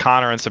stuff with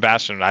Connor and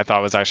Sebastian, I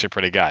thought was actually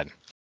pretty good.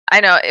 I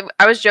know.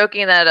 I was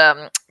joking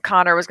that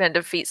Connor was going to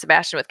defeat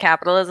Sebastian with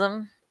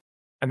capitalism,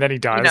 and then he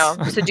does. You know,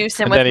 seduce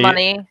him with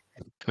money.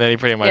 Then he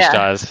pretty much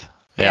does.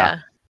 Yeah.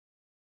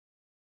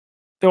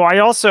 So I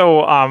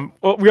also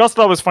we also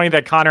thought it was funny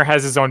that Connor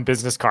has his own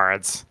business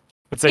cards.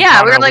 We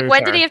were like,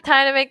 when did he have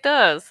time to make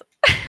those?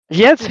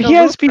 Yes, he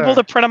has people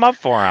to print them up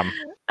for him.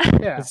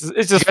 Yeah, it's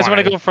just. You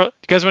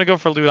guys want to go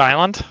for Loot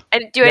Island?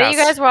 And do any of you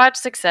guys watch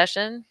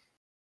Succession?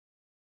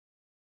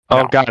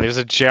 Oh God, there's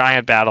a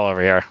giant battle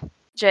over here.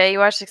 Jay, you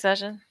watch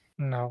Succession?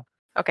 No.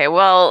 Okay,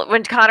 well,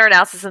 when Connor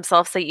announces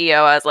himself CEO,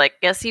 I was like,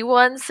 guess he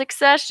won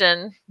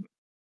Succession.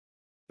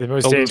 The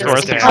most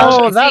dangerous thing.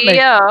 Oh, that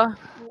CEO.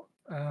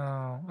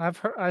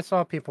 I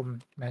saw people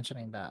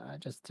mentioning that. I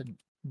just didn't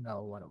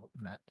know what it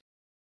meant.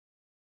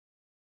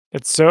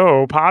 It's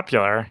so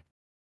popular.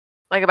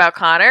 Like about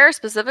Connor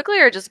specifically,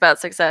 or just about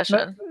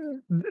Succession?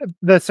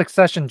 the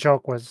Succession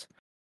joke was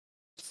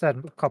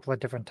said a couple of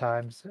different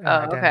times, and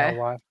I didn't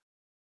know why.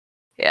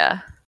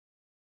 Yeah.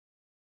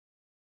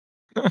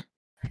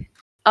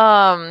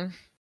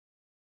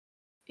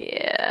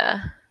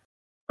 Yeah.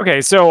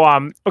 Okay,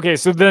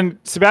 so then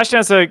Sebastian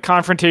has a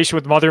confrontation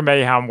with Mother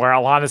Mayhem where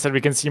Alanna said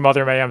we can see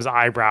Mother Mayhem's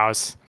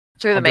eyebrows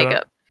through the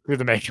makeup. Through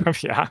the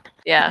makeup, yeah.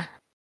 Yeah.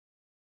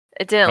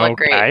 It didn't look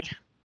great.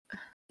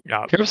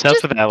 Yeah. You're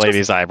obsessed with that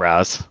lady's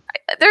eyebrows.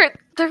 They're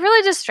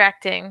really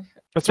distracting.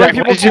 That's why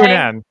people tune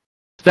in.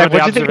 Zach,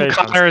 what did you think of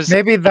Connor's?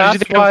 Maybe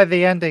that's why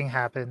the ending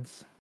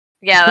happens.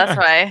 Yeah, that's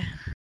why.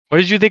 What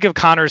did you think of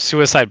Connor's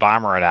suicide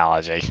bomber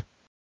analogy?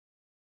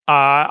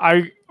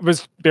 I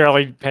was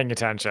barely paying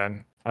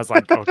attention. I was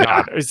like, oh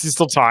god, is he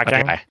still talking?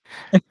 Okay.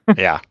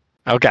 Yeah.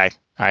 Okay.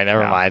 All right,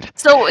 never mind.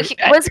 So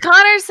was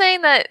Connor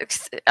saying that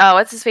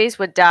what's his face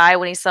would die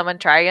when he summoned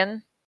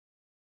Trigon?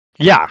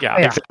 Yeah.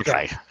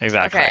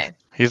 Exactly. Okay.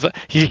 He's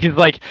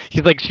like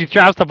she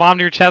straps the bomb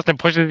to your chest and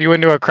pushes you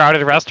into a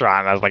crowded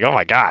restaurant. I was like, oh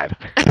my god.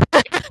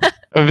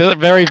 A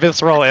very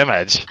visceral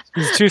image.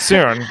 It's too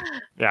soon.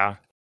 Yeah.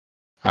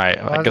 All right,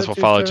 I guess we'll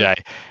follow Jay.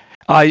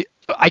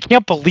 I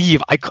can't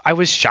believe I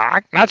was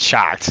shocked, not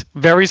shocked,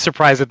 very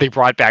surprised that they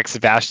brought back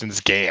Sebastian's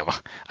game.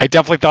 I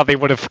definitely thought they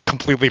would have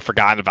completely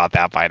forgotten about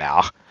that by now.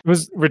 It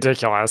was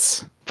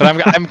ridiculous.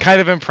 But I'm kind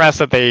of impressed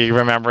that they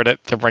remembered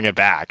it to bring it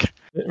back.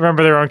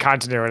 Remember their own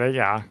continuity,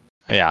 yeah.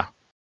 Yeah.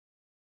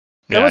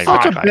 It was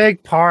such a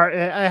big part.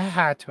 It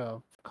had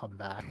to come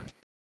back.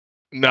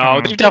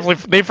 No,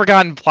 they've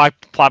forgotten plot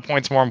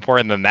points more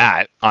important than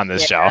that on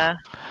this show.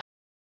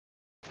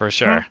 For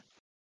sure.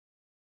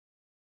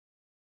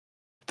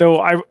 Though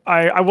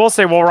I will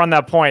say while we're on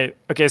that point,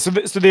 okay, so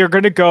they're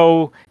going to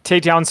go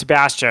take down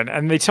Sebastian,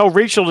 and they tell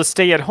Rachel to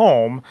stay at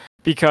home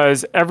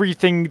because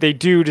everything they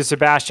do to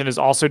Sebastian is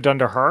also done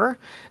to her.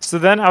 So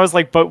then I was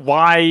like, but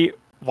why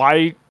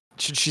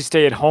should she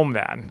stay at home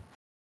then?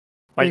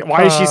 Like,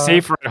 why is she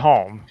safer at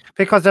home?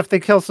 Because if they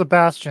kill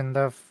Sebastian,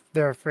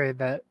 they're afraid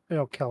that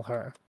it'll kill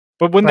her.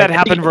 But wouldn't that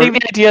happen? I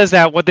think the idea is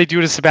that what they do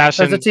to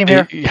Sebastian. There's a team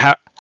here.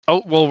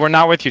 Oh well, we're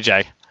not with you,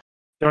 Jay.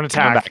 Don't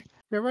attack. Right.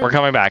 We're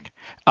coming back.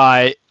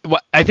 I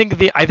think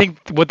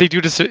what they do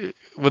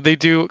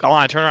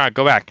Alanna, turn around,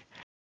 go back.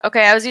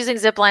 Okay, I was using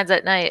zip lines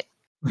at night.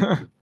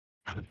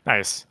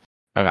 Nice.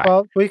 Okay.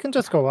 Well, we can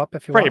just go up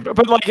if you want. Right,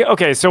 but like,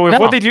 okay, so if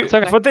what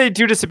they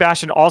do to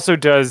Sebastian also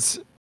is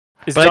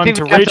done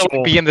to Rachel.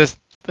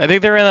 I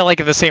think they're in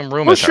the same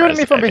room. Who's shooting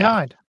me from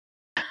behind?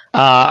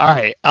 All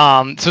right.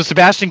 So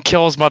Sebastian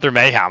kills Mother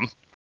Mayhem.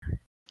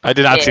 I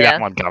did not see that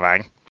one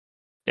coming.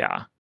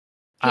 Yeah.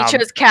 He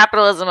chose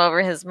capitalism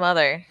over his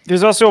mother.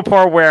 There's also a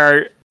part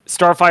where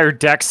Starfire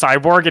decks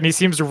Cyborg, and he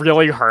seems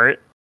really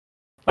hurt,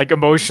 like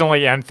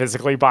emotionally and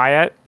physically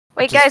by it.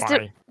 Wait, guys,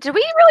 did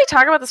we really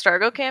talk about the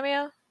Stargo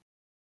cameo?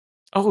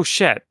 Oh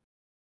shit!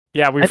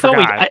 Yeah, we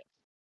forgot.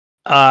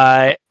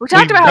 We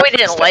talked about how we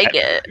didn't like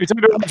it. We talked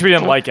about how much we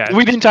didn't like it.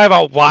 We didn't talk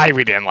about why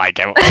we didn't like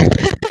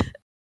it.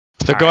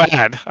 So go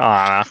ahead.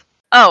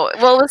 Oh,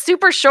 well, it was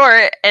super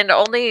short, and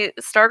only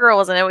Stargirl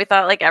was in it. We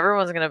thought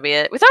everyone was gonna be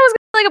it. We thought it was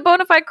gonna be a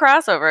bona fide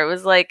crossover. It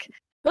was like,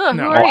 who are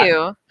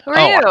you? Who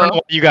are you? I don't know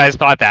why you guys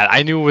thought that.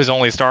 I knew it was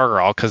only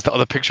Stargirl because the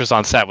other pictures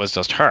on set was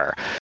just her.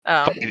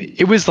 Oh. But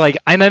it was like,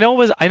 and I know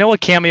a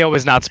cameo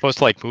was not supposed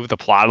to move the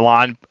plot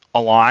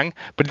along,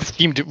 but it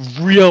seemed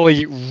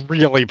really,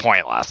 really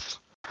pointless.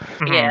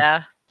 Mm-hmm.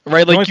 Yeah.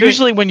 Right,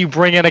 usually when you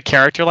bring in a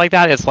character like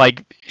that, it's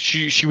like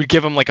she would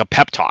give him a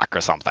pep talk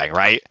or something,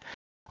 right?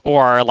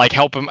 Or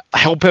help him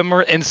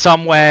in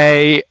some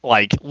way,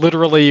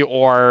 literally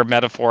or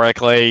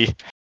metaphorically.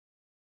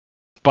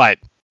 But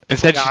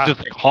instead, she's just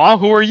like, "Huh,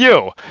 who are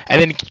you?"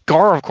 And then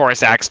Gar, of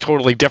course, acts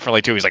totally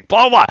differently too. He's like,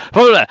 "Blah blah."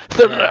 I've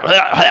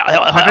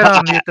been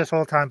on mute this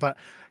whole time, but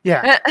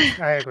yeah,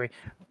 I agree.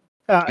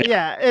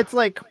 Yeah, it's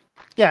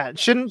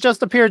shouldn't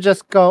just appear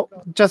just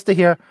to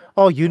hear,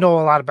 oh, you know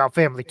a lot about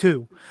family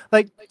too.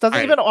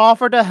 Doesn't even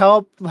offer to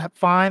help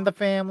find the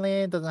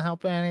family. Doesn't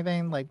help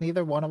anything.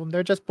 Neither one of them.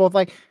 They're just both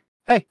like,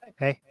 hey,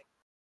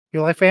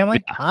 you like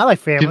family? Yeah. I like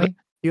family.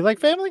 You like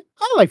family?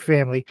 I like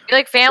family. You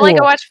like family? Cool.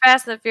 Go watch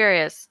Fast and the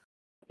Furious.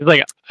 He's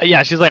like,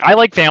 yeah. She's like, I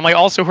like family.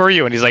 Also, who are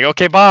you? And he's like,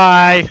 okay,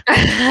 bye.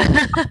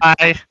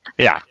 Bye.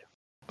 Yeah.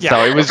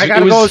 So it was. I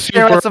gotta go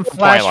stare at some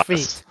flash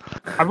feet.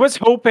 I was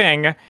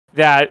hoping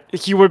that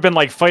he would have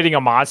been fighting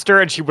a monster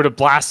and she would have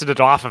blasted it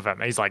off of him.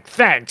 And he's like,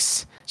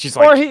 thanks. She's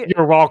like,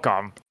 you're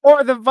welcome.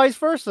 Or the vice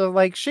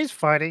versa. She's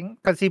fighting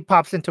because he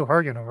pops into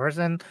her universe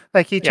and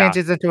he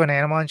changes into an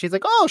animal and she's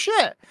like, oh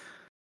shit.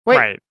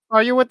 Wait,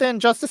 are you within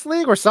Justice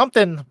League or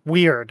something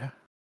weird?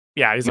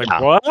 Yeah, he's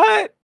like,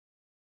 what?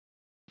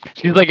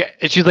 She's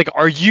like,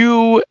 are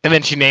you? And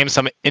then she names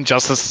some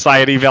Injustice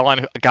Society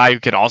villain, a guy who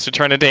could also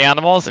turn into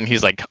animals. And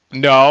he's like,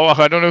 no,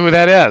 I don't know who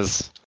that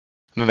is.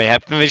 And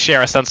then they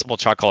share a sensible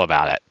chuckle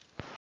about it.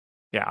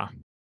 Yeah.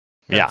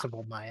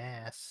 Sensible my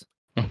ass.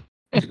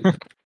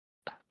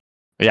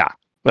 Yeah.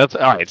 That's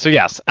all right. So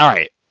yes. All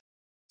right.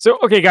 So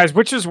okay, guys,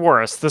 which is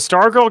worse, the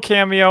Stargirl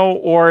cameo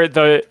or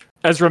the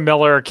Ezra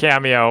Miller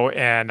cameo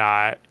in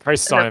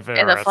Crisis on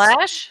Infinite Earths? In the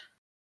Flash?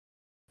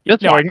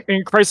 No,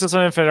 in Crisis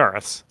on Infinite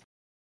Earths.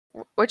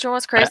 Which one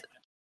was Crisis?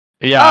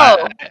 Yeah.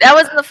 Oh, that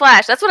was in the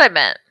Flash. That's what I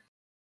meant.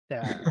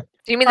 Yeah.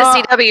 Do you mean the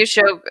CW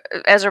show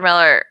Ezra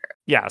Miller?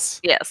 Yes.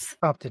 Yes.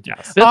 Up to date.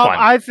 Yes. This one.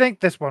 I think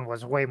this one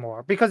was way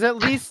more because at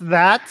least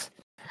that,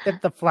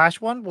 if the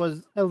Flash one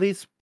was at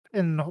least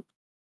in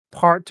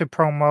part to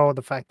promo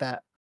the fact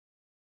that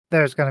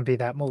there's going to be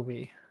that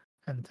movie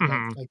and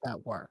to make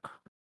that work.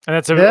 And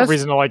that's a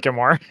reason to like it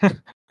more.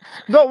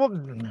 No, well,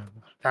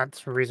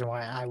 that's the reason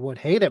why I would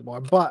hate it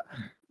more. But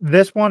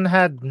this one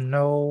had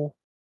no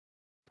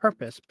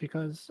purpose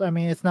because I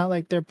mean it's not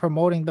like they're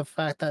promoting the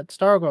fact that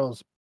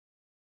Stargirl's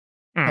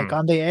like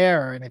on the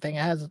air or anything.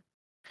 It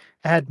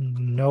had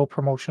no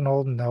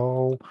promotional,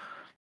 no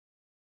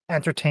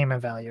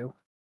entertainment value.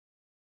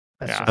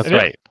 That's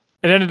right.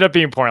 It ended up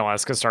being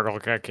pointless because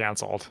Stargirl got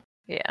canceled.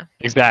 Yeah.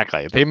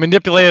 Exactly. They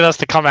manipulated us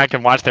to come back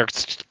and watch their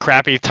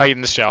crappy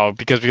Titans show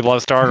because we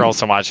love Stargirl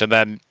so much, and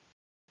then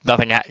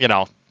nothing.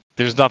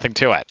 There's nothing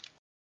to it.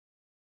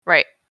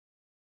 Right.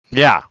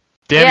 Yeah.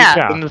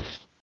 Damn.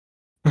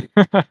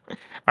 Yeah. All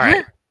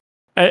right.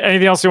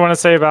 Anything else you want to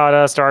say about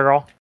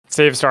Stargirl?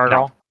 Save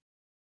Stargirl.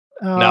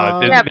 No.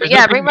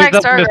 Bring back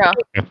Stargirl.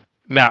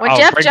 No. When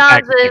Jeff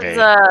Johns is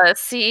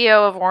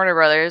CEO of Warner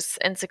Brothers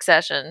in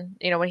Succession,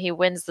 when he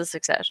wins the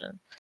Succession,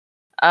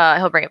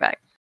 he'll bring it back.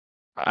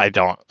 I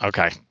don't.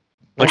 Okay.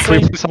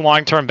 Can we put some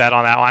long-term bet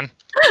on that one?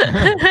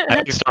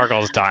 I think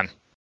Stargirl's done.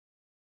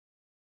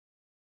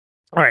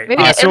 All right.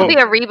 Maybe it'll be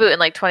a reboot in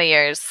like 20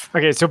 years.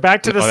 Okay, so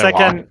back to the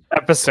second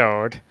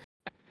episode.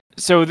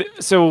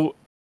 So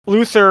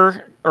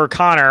Luther or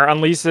Connor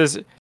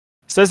says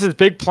his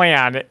big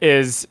plan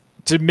is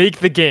to make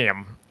the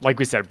game, like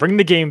we said, bring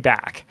the game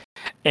back.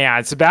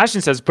 And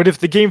Sebastian says, but if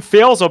the game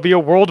fails, I'll be a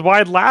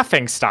worldwide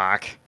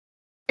laughingstock.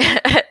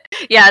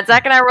 Yeah,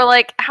 Zach and I were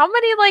like, how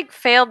many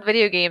failed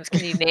video games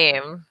can you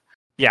name?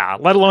 Yeah,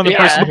 let alone the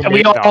person who we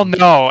made all them.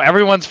 know.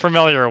 Everyone's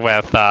familiar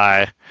with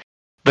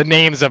the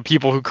names of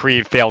people who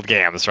create failed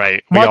games,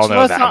 right? We all know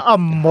less them. a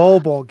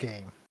mobile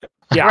game.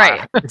 Yeah,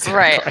 right. Exactly.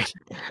 Right.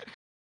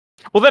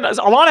 Well, then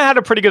Alanna had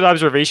a pretty good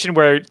observation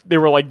where they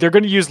were like, they're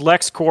going to use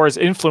LexCore's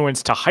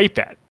influence to hype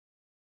it.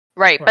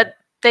 Right, but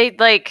they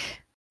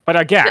But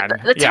again,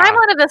 the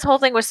timeline of this whole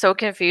thing was so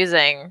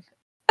confusing.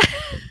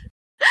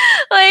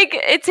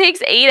 It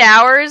takes 8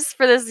 hours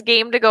for this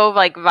game to go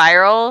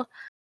viral,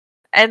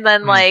 and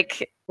then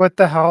with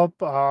the help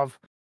of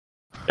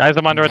guys,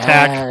 I'm under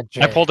attack.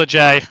 I pulled a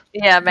J.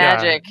 Yeah,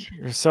 magic. Yeah,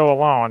 you're so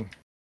alone.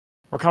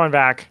 We're coming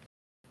back.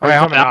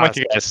 I'm with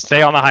you guys.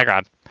 Stay on the high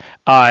ground.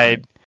 But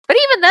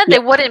even then, they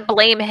wouldn't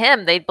blame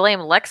him. They'd blame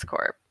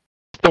LexCorp.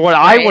 So what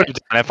I would have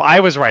done if I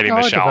was writing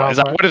the show is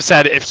I would have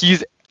said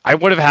I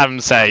would have had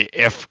him say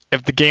if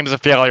the game is a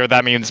failure,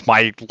 that means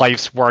my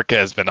life's work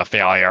has been a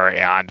failure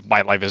and my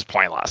life is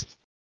pointless.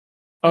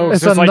 Oh,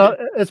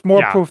 it's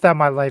more proof that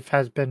my life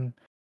has been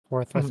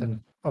worthless.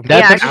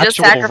 I should just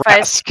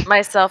sacrifice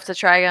myself to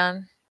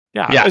Trigon.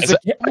 Yeah,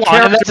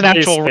 that's an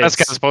actual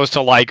risk as opposed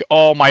to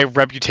my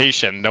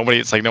reputation.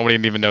 Nobody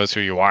even knows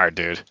who you are,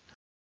 dude.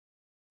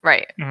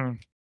 Right. Mm-hmm.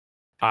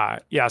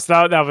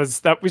 So that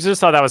was we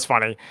just thought that was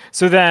funny.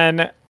 So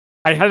then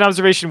I had an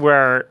observation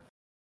where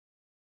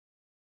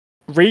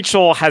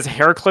Rachel has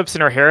hair clips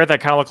in her hair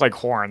that kind of look like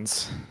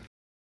horns.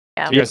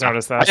 Yeah. Do you guys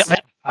notice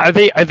that? Are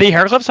they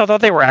hair clips? I thought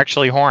they were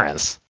actually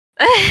horns.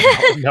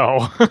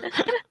 No.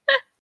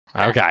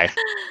 Okay.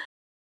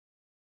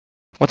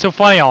 What's so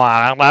funny,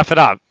 Alanna? Laugh it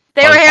up.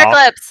 They were hair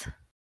clips.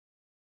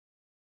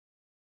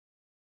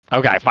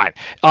 Okay, fine.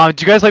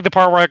 Do you guys like the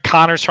part where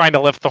Connor's trying to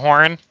lift the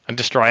horn and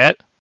destroy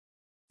it?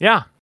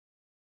 Yeah.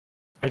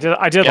 I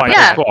did like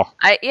that. Cool.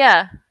 I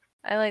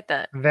like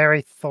that.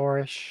 Very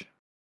Thorish.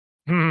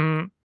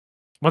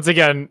 Once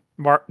again,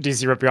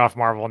 DC ripping off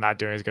Marvel, not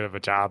doing as good of a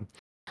job.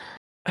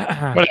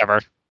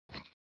 Whatever.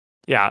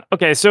 Yeah.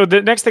 Okay. So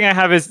the next thing I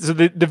have is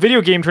the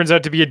video game turns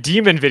out to be a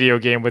demon video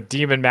game with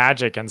demon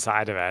magic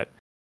inside of it.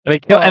 And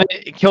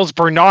it kills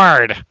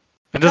Bernard.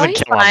 It doesn't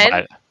kill him.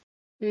 But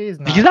he's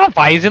not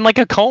fine. He's in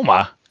a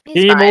coma.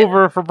 Game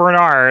over for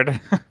Bernard.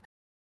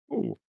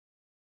 Ooh.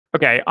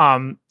 Okay.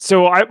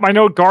 So I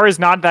know Gar is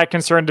not that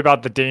concerned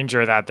about the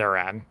danger that they're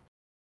in,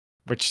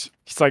 which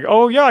he's like,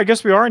 oh yeah, I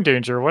guess we are in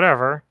danger.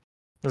 Whatever.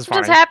 I'm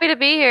just happy to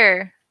be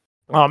here.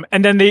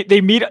 And then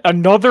they meet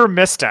another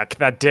mystic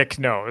that Dick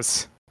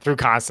knows through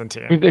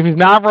Constantine. He's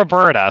not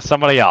Roberta,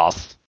 somebody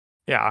else.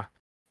 Yeah.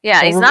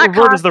 Yeah, he's not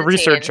Roberta's the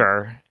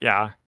researcher.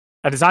 Yeah.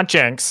 And it's not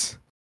Jinx.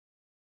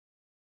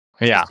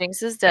 Yeah.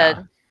 Jinx is dead.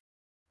 Yeah.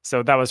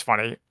 So that was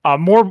funny.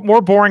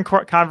 More boring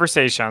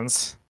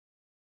conversations.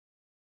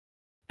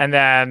 And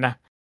then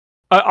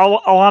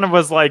Alanna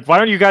was like, why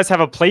don't you guys have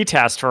a play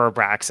test for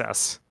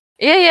Abraxas?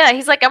 Yeah.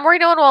 He's like, I'm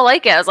worried no one will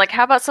like it. I was like,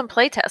 how about some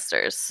play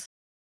testers?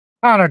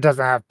 Connor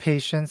doesn't have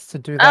patience to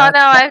do that. Oh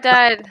no, I've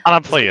died.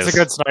 Connor, please. He's a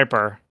good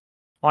sniper.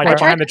 I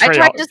tried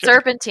to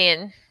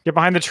serpentine. Get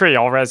behind the tree.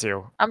 I'll res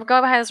you. I'm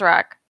going behind this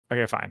rock.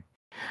 Okay, fine.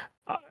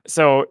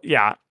 So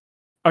yeah.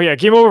 Oh yeah,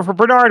 game over for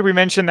Bernard. We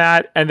mentioned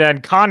that, and then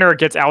Connor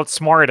gets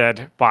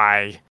outsmarted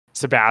by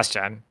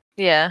Sebastian.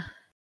 Yeah.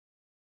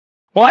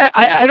 Well,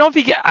 I don't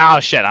think. Oh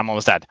shit! I'm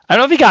almost dead. I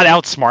don't think he got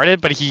outsmarted,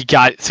 but he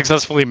got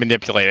successfully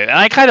manipulated, and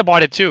I kind of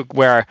bought it too.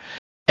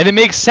 And it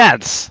makes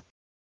sense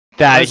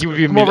that he would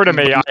be Come over to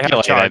me. I have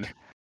a chug. manipulated.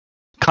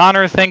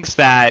 Connor thinks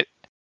that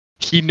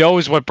he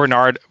knows what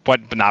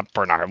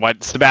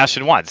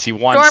Sebastian wants. He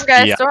wants Storm,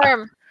 guys,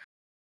 storm.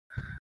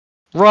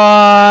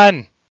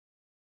 Run.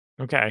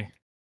 Okay.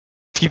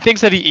 He thinks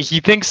that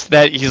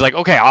he's like,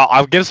 okay,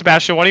 I'll give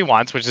Sebastian what he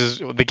wants, which is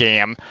the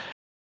game.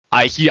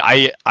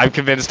 I've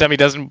convinced him he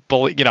doesn't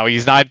believe,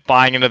 he's not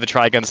buying into the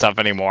Trigun stuff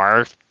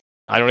anymore.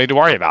 I don't need to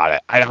worry about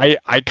it.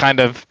 I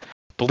kind of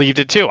believed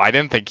it too. I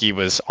didn't think he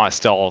was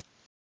still,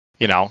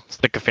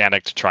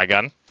 sycophantic to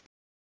Trigun.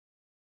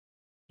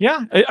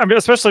 Yeah, I mean,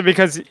 especially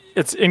because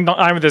it's in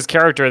line with his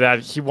character that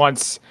he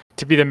wants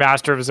to be the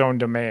master of his own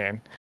domain.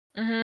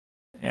 Mm-hmm.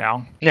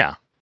 Yeah.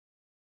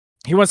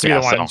 He wants to be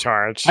the one in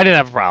charge. I didn't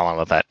have a problem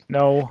with that.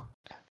 No.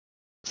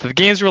 So the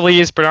game's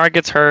released. Bernard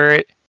gets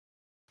hurt.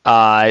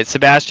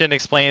 Sebastian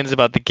explains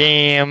about the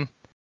game.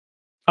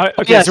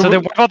 Okay, yeah. So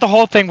then what about the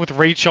whole thing with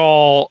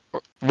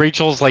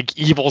Rachel's like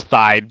evil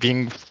side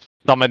being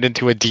summoned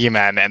into a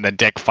demon, and then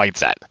Dick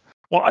fights it?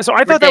 Well, so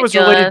I thought that was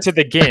related to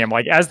the game.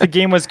 Like, as the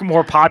game was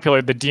more popular,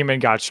 the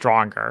demon got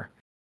stronger.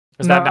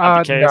 Was that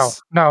not the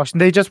case? No.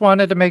 They just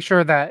wanted to make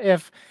sure that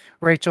if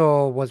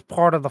Rachel was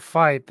part of the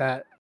fight,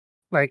 that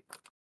like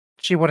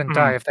she wouldn't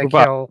die if they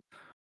kill.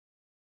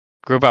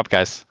 Group up,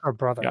 guys. Her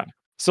brother. Yeah.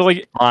 So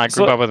like,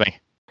 group up with me.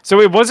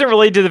 So it wasn't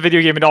related to the video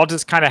game. It all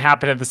just kind of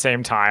happened at the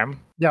same time.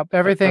 Yep,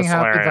 everything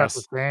happens at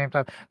the same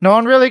time. No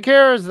one really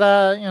cares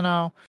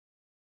that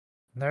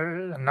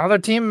another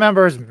team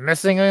member is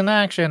missing in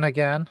action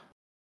again.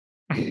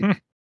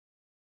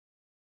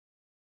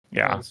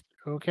 Yeah.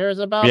 Who cares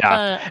about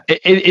that?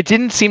 It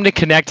didn't seem to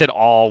connect at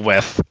all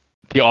with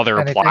the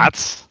other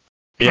plots.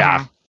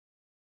 Yeah.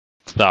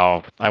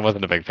 So I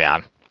wasn't a big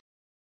fan.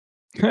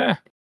 Though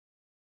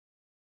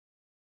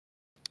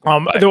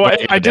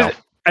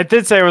I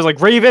did say, I was like,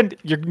 Raven,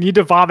 you need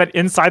to vomit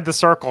inside the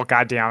circle.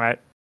 God damn it.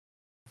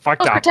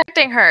 Fucked up.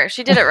 Protecting her.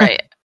 She did it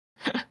right.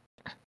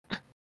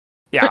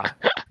 Yeah.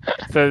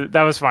 So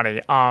that was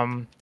funny.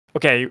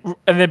 Okay,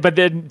 but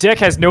then Dick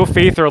has no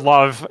faith or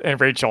love in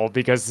Rachel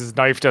because his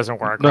knife doesn't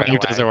work. No,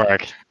 it doesn't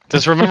work.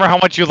 Just remember how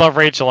much you love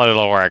Rachel and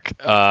it'll work.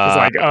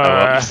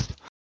 Yeah.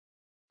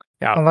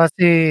 Unless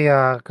he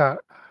got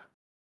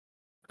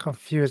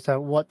confused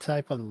at what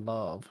type of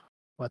love.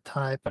 What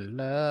type of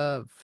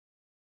love?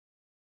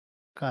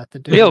 Got to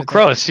do. Ew,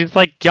 gross. She's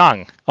like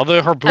young.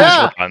 Although her boobs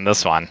were on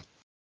this one.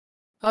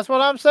 That's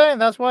what I'm saying.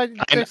 That's why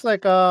Dick's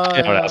like,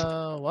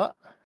 what?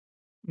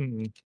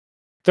 Mm-hmm.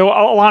 So,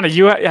 Alanna,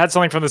 you had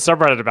something from the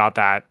subreddit about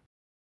that.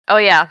 Oh,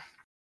 yeah.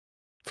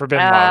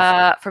 Forbidden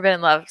Love.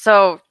 Forbidden Love.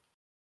 So,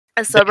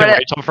 a subreddit...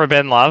 Rachel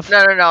Forbidden Love?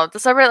 No. The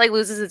subreddit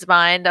loses its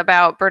mind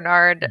about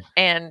Bernard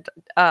and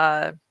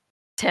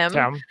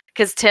Tim.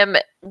 Because Tim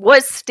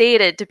was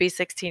stated to be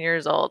 16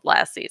 years old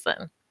last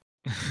season.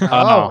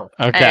 Oh,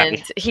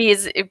 okay.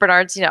 And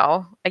Bernard's,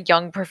 a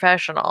young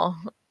professional.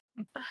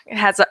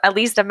 Has at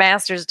least a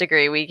master's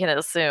degree, we can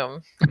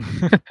assume.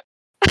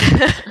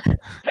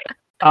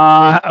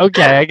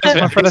 Okay, I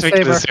guess we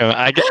can assume.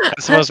 I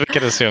suppose we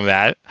can assume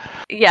that.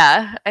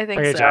 Yeah, I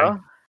think so.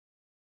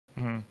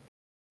 Mm-hmm.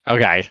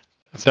 Okay,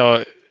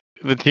 so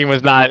the team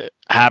was not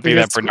happy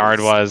that Bernard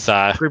was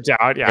grouped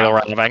out.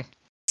 Yeah.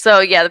 So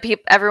yeah,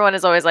 everyone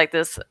is always like,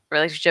 this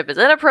relationship is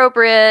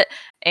inappropriate,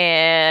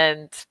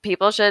 and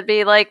people should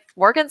be like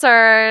more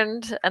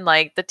concerned, and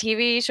like the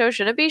TV show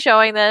shouldn't be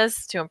showing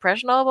this to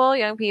impressionable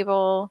young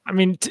people. I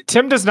mean,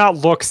 Tim does not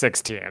look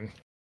 16.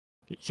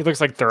 He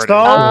looks like 30.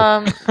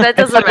 That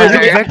doesn't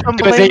matter.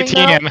 He was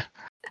 18.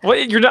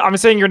 Well, I'm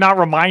saying you're not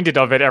reminded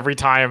of it every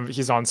time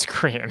he's on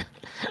screen.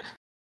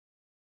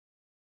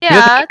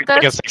 Yeah, that's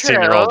like a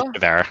 16-year-old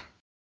there.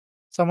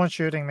 Someone's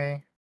shooting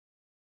me.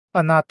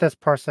 Not this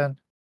person.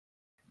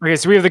 Okay,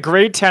 so we have the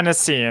great tennis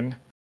scene.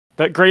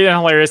 That great and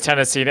hilarious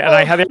tennis scene. And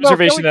I had the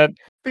observation that...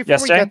 Before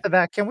we get to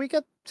that, can we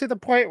get to the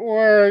point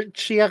where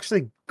she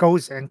actually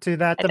goes into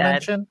that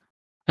dimension?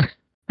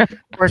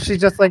 Where she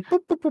just like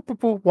boop, boop, boop, boop,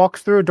 boop,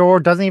 walks through a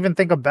door, doesn't even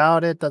think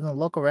about it, doesn't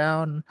look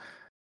around,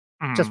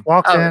 just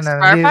walks in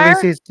and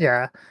he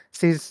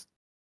sees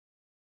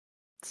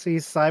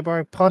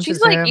Cyborg, punches him.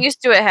 She's like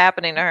used to it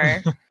happening to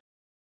her.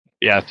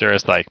 Yeah,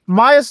 seriously.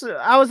 I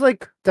was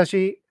like, does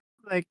she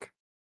like?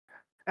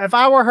 If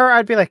I were her,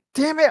 I'd be like,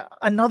 damn it,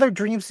 another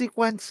dream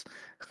sequence.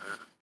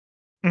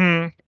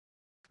 Well,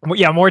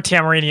 yeah, more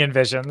Tamarinian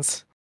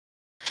visions.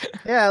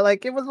 Yeah,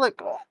 like it was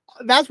like.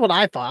 That's what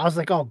I thought. I was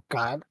like, "Oh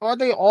God, are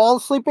they all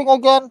sleeping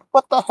again?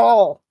 What the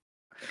hell?"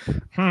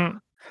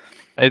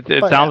 It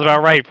sounds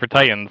about right for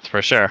Titans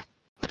for sure.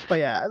 But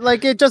yeah,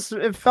 like it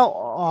felt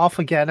off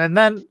again, and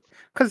then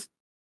because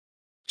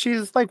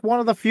she's like one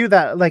of the few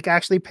that like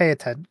actually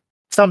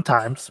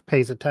sometimes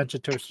pays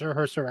attention to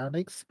her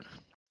surroundings.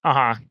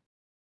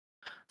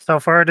 So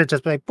for her to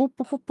just be like, boop,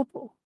 boop, boop, boop,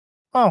 boop.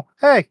 Oh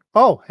hey,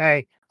 oh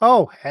hey,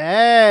 oh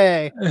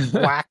hey,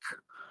 whack,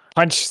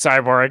 punch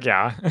Cyborg,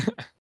 yeah.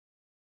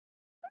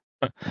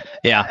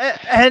 Yeah.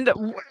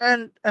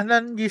 And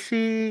then you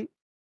see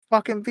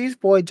fucking Beast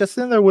Boy just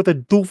in there with a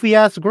doofy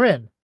ass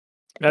grin.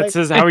 That's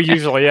Like, how he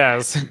usually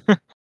is.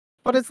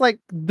 but it's like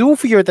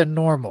doofier than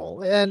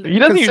normal. And He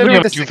doesn't usually considering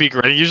have a goofy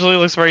grin. He usually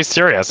looks very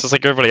serious, just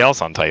like everybody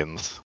else on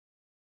Titans.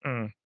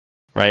 Mm.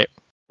 Right?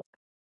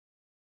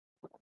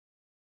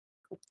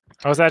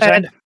 What was that, Jay?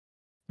 and,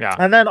 Yeah.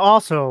 and then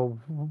also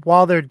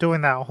while they're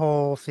doing that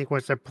whole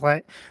sequence,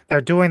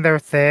 they're doing their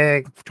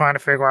thing, trying to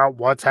figure out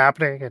what's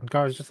happening, and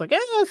Gar's just like,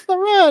 it's the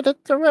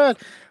red,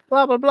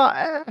 blah blah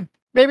blah.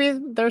 Maybe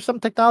there's some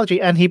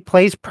technology, and he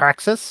plays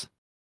Praxis.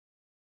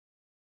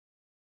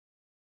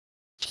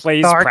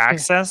 Plays The arcade-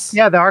 Praxis?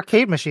 Yeah, the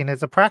arcade machine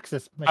is a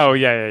Praxis machine. Oh,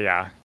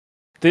 yeah.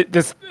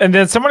 This, and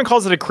then someone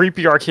calls it a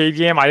creepy arcade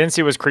game. I didn't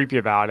see what was creepy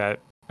about it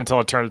until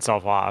it turned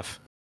itself off.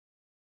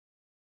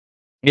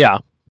 Yeah.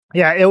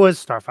 Yeah, it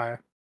was Starfire.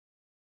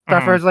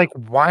 Mhm. Starfire's like,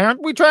 why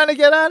aren't we trying to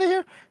get out of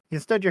here?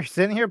 Instead, you're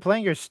sitting here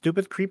playing your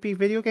stupid, creepy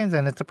video games,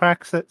 and it's a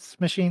Praxis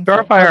machine.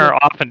 so- Starfire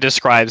often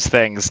describes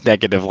things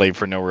negatively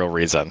for no real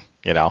reason.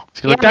 You know,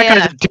 he's like, Yeah, that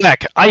guy's a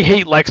dick. I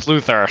hate Lex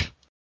Luthor.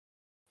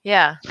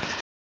 Yeah.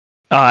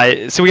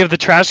 So we have the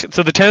trash.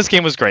 So the tennis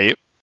game was great,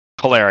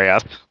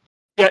 hilarious.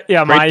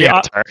 Yeah. Great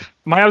banter.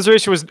 My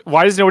observation was,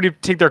 why does nobody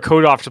take their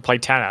coat off to play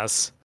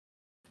tennis?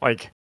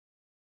 Like,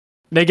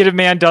 Negative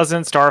Man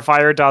doesn't,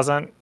 Starfire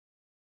doesn't.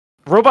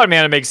 Robot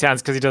Man, it makes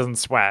sense because he doesn't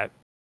sweat,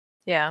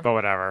 Yeah. but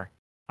whatever.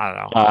 I don't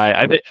know.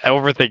 I think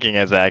overthinking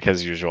is Zach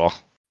as usual.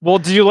 Well,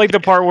 did you like the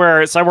part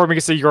where Cyborg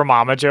makes a "your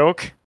mama"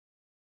 joke?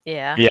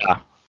 Yeah.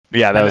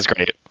 Yeah, that was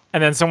great.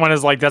 And then someone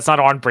is like, that's not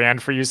on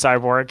brand for you,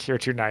 Cyborg. You're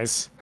too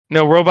nice.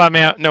 No, Robot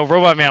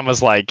Man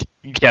was like,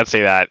 you can't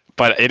say that,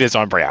 but it is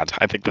on brand.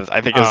 I think it was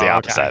the Oh,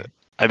 opposite. okay.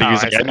 I think he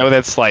was I like, I see. know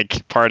that's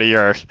like part of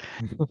your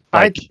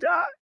like.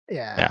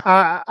 Yeah.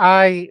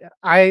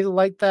 I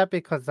like that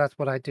because that's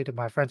what I do to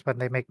my friends when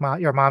they make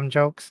your mom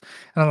jokes,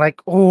 and I'm like,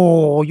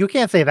 oh, you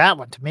can't say that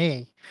one to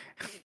me.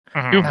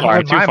 Mhm. Too Now far,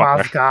 when too my far.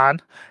 mom's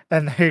gone,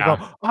 and they Yeah.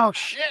 go, oh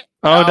shit,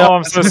 Oh Oh, no,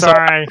 I'm so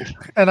sorry.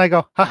 and I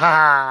go,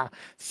 haha,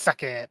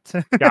 suck it,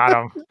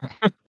 Got him.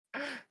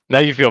 Now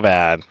you feel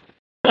bad.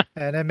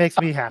 and it makes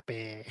me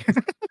happy.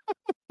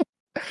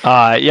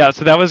 Yeah,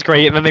 so that was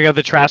great, and then they got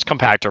the trash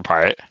compactor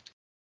part,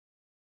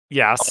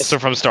 Yes. also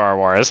from Star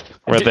Wars.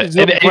 Where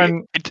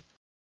When-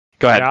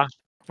 go ahead. Yeah.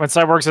 When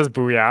Cyborg says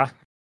 "booyah."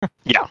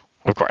 Yeah,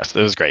 of course,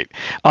 it was great.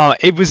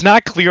 It was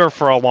not clear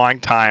for a long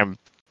time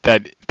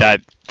that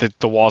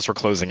the walls were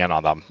closing in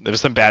on them. There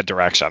was some bad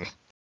direction,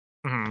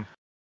 Mhm.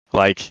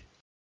 like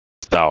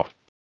so.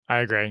 I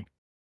agree.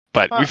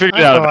 But we I figured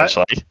it out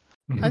saw it.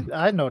 eventually.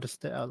 I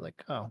noticed it. I was like,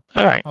 oh,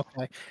 All right.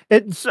 okay.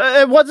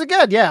 It once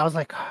again, yeah. I was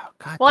like, oh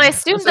god. Well, I damn it,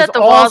 assumed this that is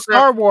the all walls were-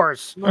 Star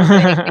Wars.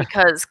 Moving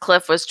because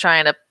Cliff was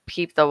trying to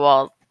keep the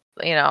wall,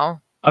 you know.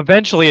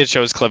 Eventually, it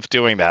shows Cliff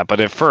doing that, but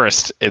at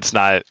first, it's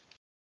not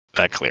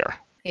that clear.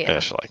 Yeah.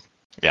 Initially,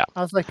 I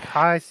was like,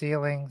 high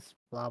ceilings,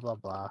 blah blah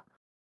blah.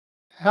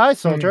 Hi,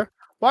 soldier.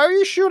 Why are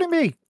you shooting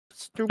me?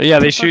 Stupid. yeah,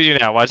 they shoot you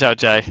now. Watch out,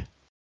 Jay.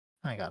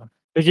 I got him.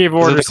 They gave Is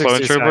it order the clone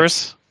 66.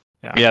 troopers?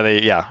 Yeah.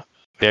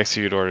 They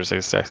execute order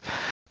 66.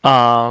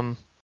 Yeah,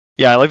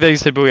 I like that you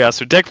said booyah.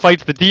 So Dick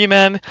fights the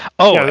demon.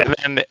 Oh, Yeah.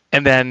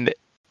 and then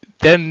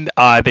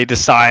they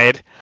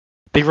decide,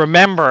 they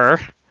remember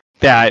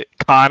that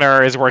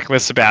Connor is working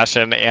with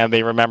Sebastian, and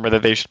they remember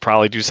that they should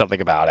probably do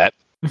something about it.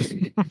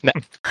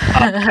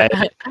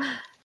 Okay.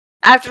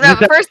 After that,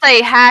 first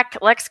they hack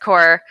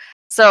LexCorp.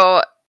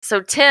 So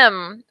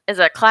Tim is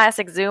a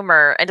classic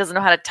Zoomer and doesn't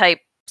know how to type,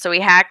 so he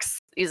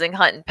hacks using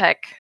Hunt and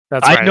Peck.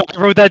 That's I right. know. I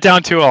wrote that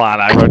down too, Alanna.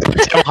 I wrote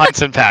Tim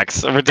Hunts and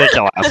Pecks.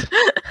 Ridiculous.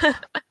 I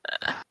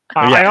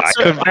I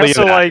also, couldn't I believe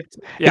also that. liked.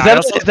 Yeah,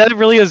 Is that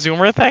really a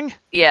Zoomer thing?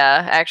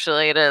 Yeah,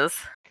 actually it is.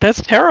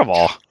 That's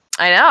terrible.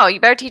 I know. You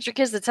better teach your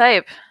kids to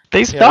type.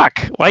 They suck.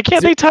 Why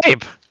can't they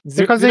type?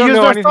 Because they use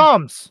their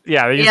thumbs.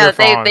 Yeah, they use Yeah,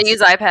 their phones. they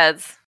use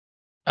iPads.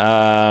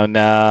 Oh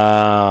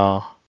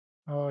no.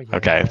 Oh yeah.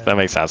 Okay, that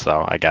makes sense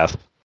though, I guess.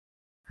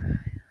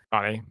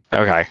 Funny.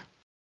 Okay.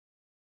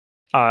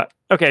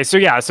 Okay, so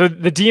yeah, so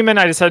the demon,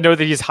 I just had to know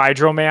that he's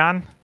Hydro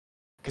Man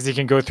because he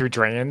can go through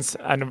drains,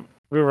 and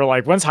we were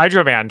like, when's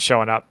Hydro Man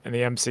showing up in the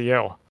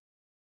MCU?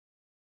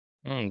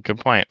 Good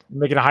point.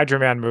 Making a Hydro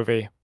Man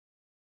movie.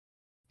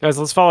 Guys,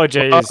 let's follow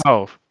Jay's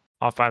Oh,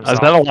 off by is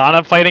himself. that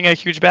Alanna fighting a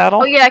huge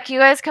battle? Oh yeah, can you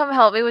guys come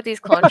help me with these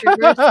clone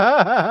troopers?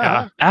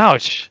 Yeah.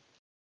 Ouch.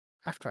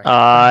 After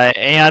I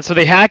And so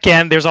they hack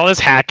in. There's all this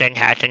hacking.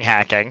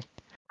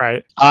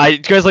 Right. You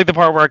guys like the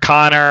part where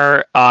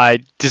Connor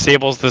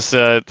disables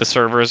the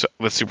servers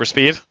with super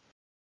speed?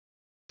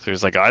 So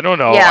he's like, I don't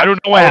know. Yeah. I don't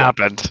know what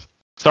happened.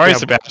 Sorry, Yeah.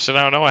 Sebastian.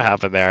 I don't know what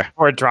happened there.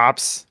 Or it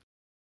drops.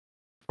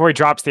 Or he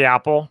drops the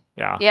apple.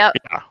 Yeah. Yep.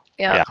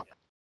 Yeah. Yep.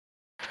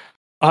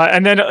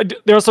 And then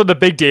there's also the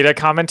big data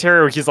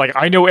commentary where he's like,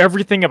 I know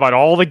everything about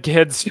all the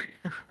kids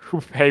who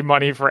pay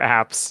money for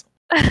apps.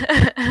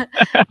 I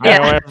know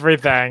Yeah.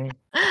 everything.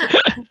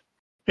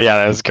 Yeah,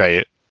 that was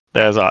great.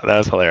 That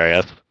was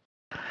hilarious.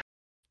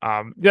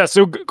 Yeah,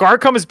 so Gar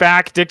comes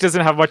back. Dick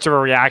doesn't have much of a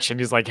reaction.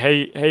 He's like,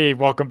 hey,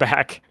 welcome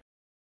back.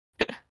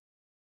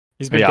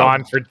 He's been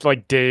gone for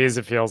like days,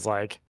 it feels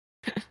like.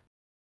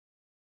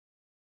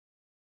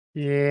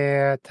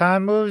 Yeah,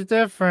 time moves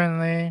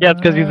differently. Yeah,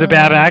 it's because he's a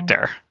bad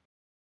actor.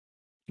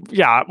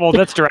 Yeah, well,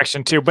 that's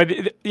direction too.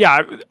 But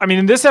yeah, I mean,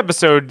 in this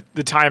episode,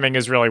 the timing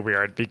is really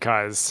weird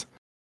because,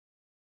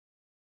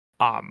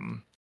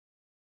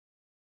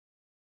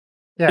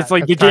 it's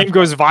like the game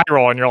goes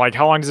viral, and you're like,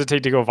 how long does it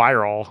take to go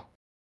viral?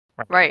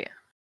 Right.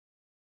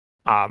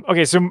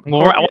 Okay, so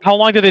how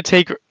long did it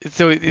take?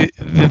 So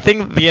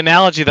the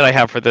analogy that I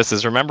have for this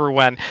is, remember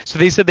when? So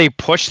they said they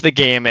pushed the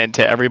game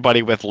into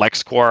everybody with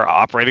LexCore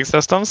operating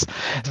systems.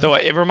 Mm-hmm. So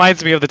it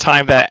reminds me of the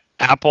time that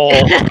Apple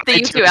the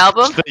U2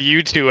 album, the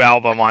U2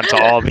 album onto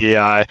all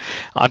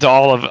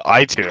of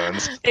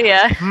iTunes.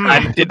 Yeah,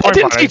 and it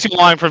didn't take too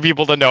long for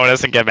people to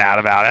notice and get mad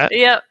about it.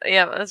 Yep,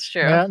 that's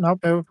true. Yeah,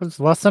 nope, it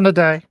was less than a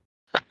day.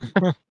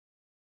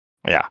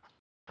 Yeah,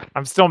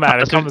 I'm still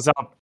mad. It comes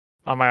up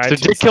on my. So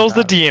Dick kills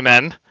the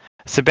demon.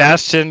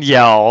 Sebastian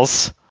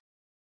yells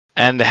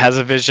and has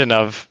a vision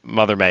of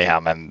Mother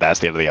Mayhem, and that's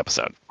the end of the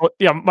episode. Well,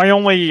 yeah, my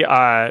only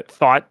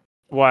thought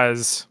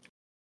was,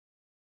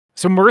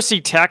 so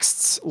Mercy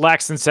texts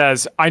Lex and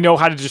says, "I know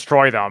how to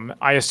destroy them."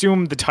 I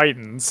assume the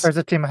Titans. There's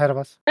a team ahead of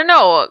us.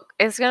 No,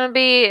 it's gonna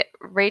be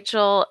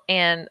Rachel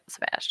and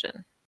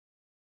Sebastian.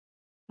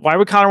 Why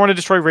would Connor want to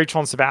destroy Rachel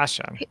and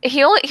Sebastian?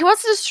 He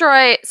wants to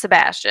destroy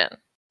Sebastian.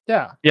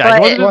 Yeah. He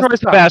wants to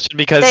destroy Sebastian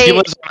because he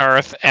lives on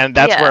Earth, and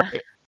that's where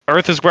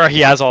Earth is where he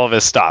has all of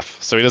his stuff.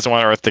 So he doesn't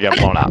want Earth to get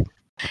blown up.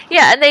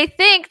 Yeah, and they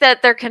think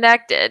that they're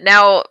connected.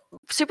 Now,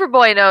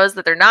 Superboy knows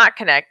that they're not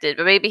connected,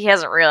 but maybe he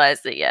hasn't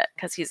realized it yet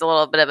because he's a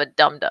little bit of a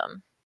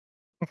dum-dum.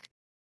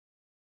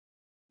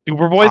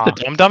 Superboy's the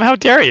dum-dum? How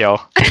dare you?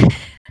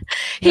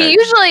 He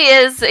usually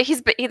is.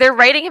 They're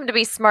writing him to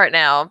be smart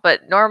now,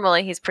 but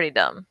normally he's pretty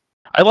dumb.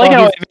 I like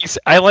how it makes.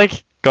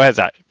 Go ahead,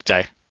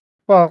 Jay.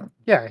 Well,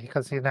 yeah,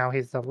 because he's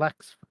the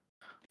Lex.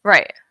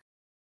 Right.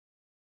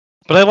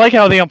 But I like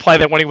how they imply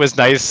that when he was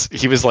nice,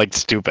 he was like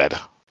stupid.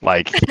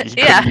 Like he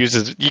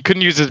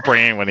couldn't use his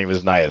brain when he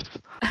was nice.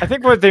 I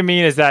think what they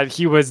mean is that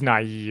he was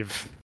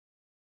naive.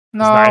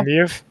 No.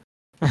 Naive?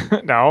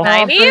 No.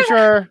 I'm pretty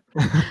sure.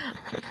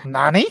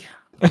 Nani?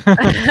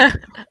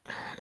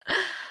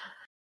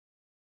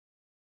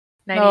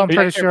 No, I'm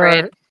pretty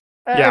sure.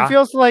 It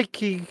feels like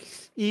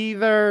he's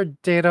either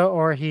Data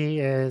or he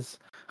is.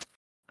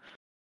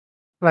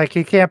 Like,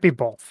 he can't be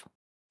both.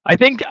 I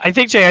think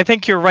Jay, I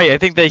think you're right. I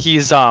think that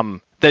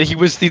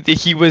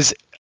he was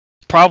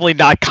probably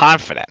not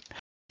confident.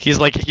 He's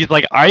like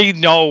I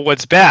know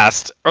what's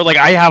best, or like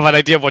I have an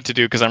idea of what to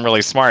do because I'm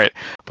really smart.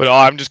 But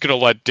I'm just gonna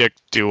let Dick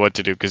do what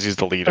to do because he's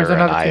the leader,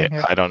 and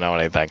I don't know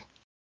anything.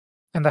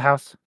 In the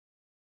house.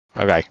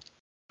 Okay.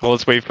 Well,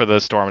 let's wait for the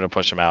storm to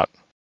push him out.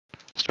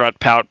 Strut,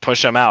 pout,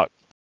 push him out.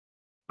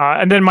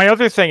 And then my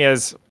other thing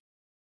is,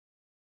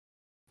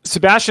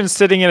 Sebastian's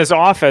sitting in his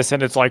office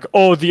and it's like,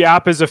 oh, the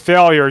app is a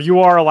failure. You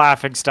are a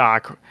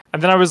laughingstock.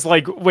 And then I was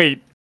like,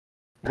 wait.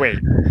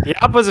 The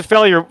app was a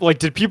failure. Like,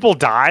 did people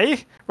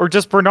die or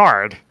just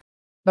Bernard?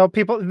 No,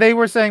 they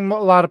were saying a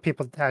lot of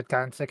people had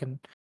gotten sick and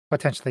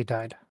potentially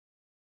died.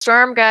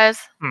 Storm, guys.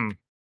 Hang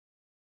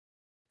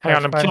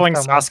on, I'm killing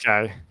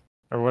Sasuke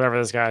or whatever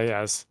this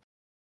guy is.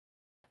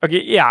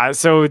 Okay, yeah,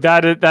 so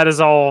that is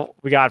all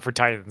we got for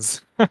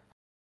Titans.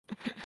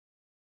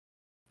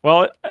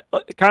 Well,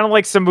 kind of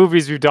like some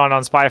movies we've done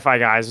on Spy-Fi,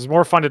 guys. It was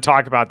more fun to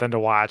talk about than to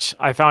watch.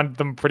 I found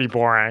them pretty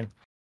boring.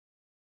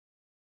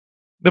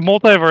 The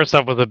multiverse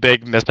stuff was a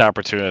big missed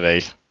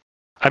opportunity.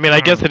 I mean,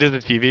 I guess it is a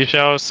TV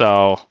show,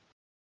 so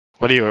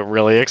what do you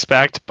really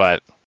expect?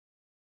 But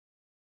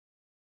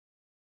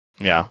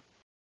yeah,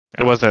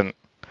 it wasn't.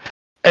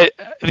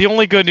 The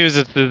only good news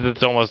is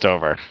it's almost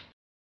over.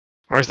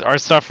 Our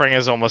suffering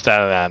is almost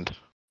at an end.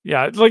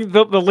 Yeah, like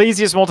the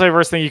laziest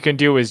multiverse thing you can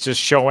do is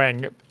just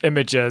showing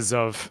images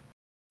of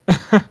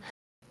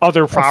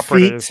other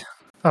properties.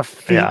 A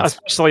feat. Yeah,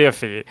 especially a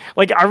feat.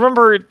 Like, I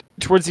remember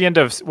towards the end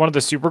of one of the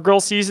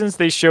Supergirl seasons,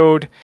 they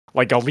showed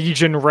like a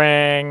Legion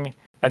ring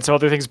and some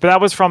other things, but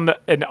that was from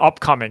an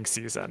upcoming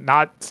season,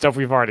 not stuff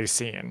we've already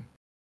seen.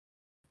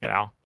 You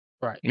know?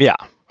 Right. Yeah,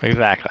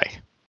 exactly.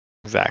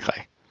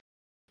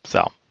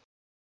 So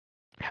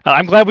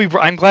I'm glad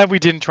we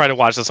didn't try to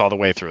watch this all the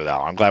way through,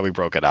 though. I'm glad we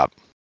broke it up.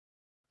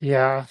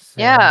 Yeah.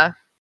 Yeah.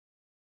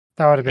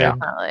 That would have been.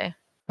 Definitely.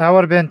 That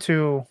would have been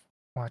too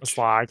much. A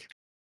slog.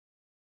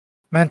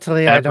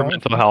 Mentally, I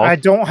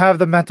don't have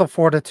the mental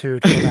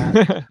fortitude for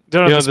that.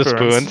 Don't have the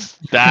spoons.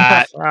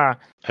 That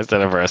is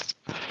the first.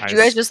 Did you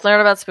guys just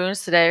learn about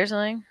spoons today or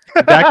something?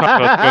 Zach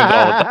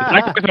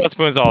talks about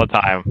spoons all the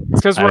time.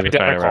 It's because we're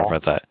identical.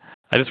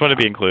 I just want to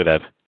be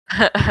included.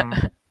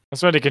 I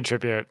just wanted to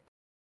contribute.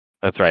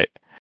 That's right.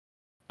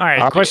 All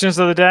right, questions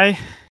of the day?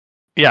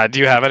 Yeah, do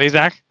you have any,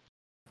 Zach?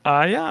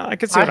 Yeah, I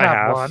could say what I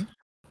have. One.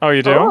 Oh,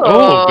 you do?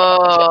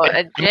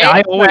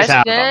 I always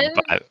have them,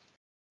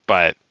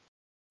 but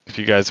if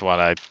you guys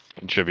want to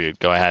contribute,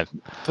 go ahead.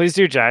 Please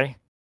do, Jay.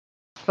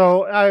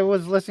 So I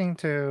was listening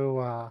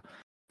to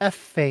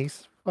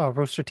F-Face,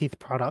 Rooster Teeth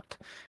product,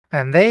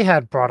 and they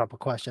had brought up a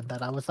question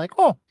that I was like,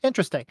 oh,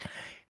 interesting.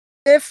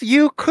 If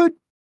you could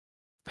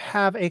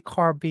have a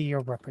car be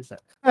your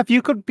representative, if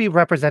you could be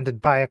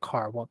represented by a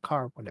car, what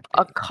car would it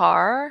be? A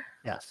car?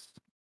 Yes.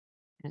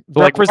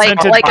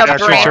 Represented Like by a a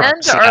car.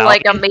 brand or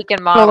like a make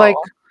and model?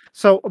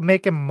 So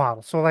make and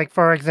model. So like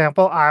for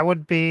example, I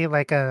would be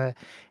like a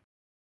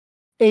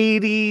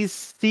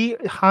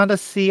 80s Honda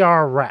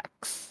CR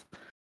Rex,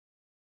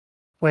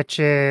 which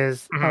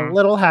is a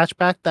little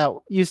hatchback that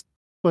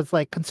was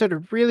like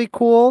considered really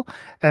cool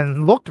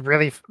and looked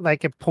really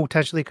like it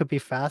potentially could be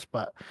fast,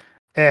 but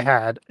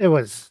it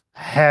was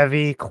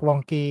heavy,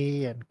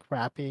 clunky, and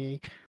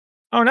crappy.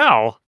 Oh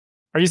no!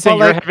 Are you saying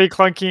you're heavy,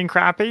 clunky, and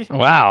crappy?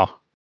 Wow.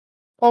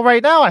 Well,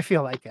 right now I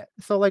feel like it.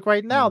 So like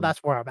right now,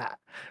 that's where I'm at.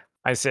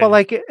 I see. But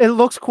like it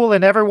looks cool,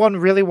 and everyone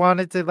really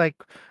wanted to like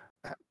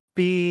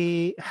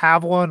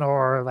have one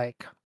or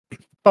like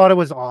thought it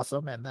was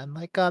awesome, and then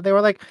like they were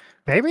like,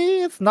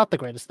 maybe it's not the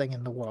greatest thing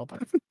in the world.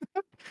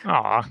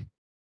 Aw.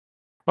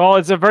 Well,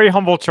 it's a very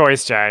humble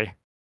choice, Jay.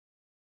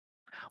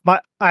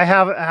 But I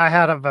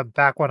had a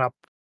back one up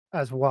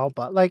as well,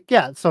 but like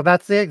yeah, so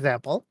that's the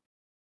example.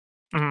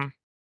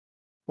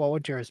 What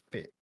would yours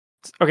be?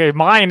 Okay,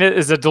 mine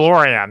is a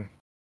DeLorean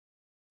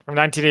from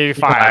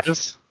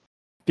 1985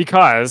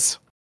 because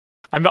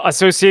I'm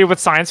associated with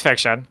science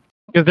fiction.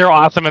 Because they're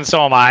awesome, and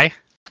so am I.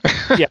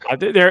 Yeah,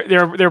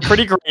 they're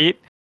pretty great.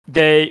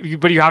 But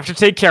you have to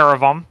take care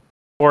of them,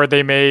 or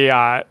they may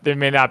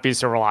not be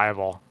so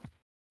reliable.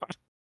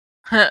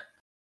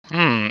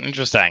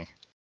 Interesting.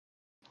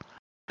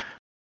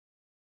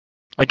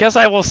 I guess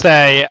I will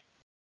say,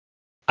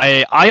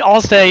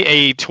 I'll say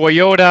a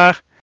Toyota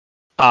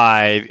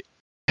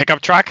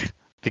pickup truck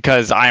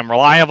because I am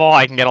reliable.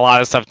 I can get a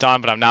lot of stuff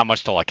done, but I'm not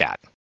much to look at.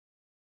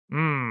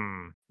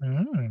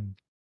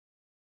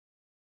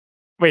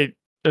 Wait,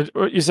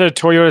 you said a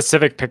Toyota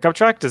Civic pickup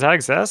truck? Does that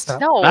exist?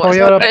 No,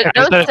 Toyota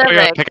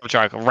pickup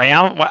truck.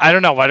 Ram? I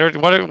don't know. What's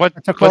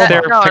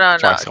their pickup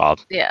trucks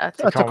called? Yeah,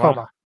 a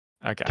Tacoma.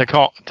 Okay.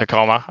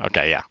 Tacoma.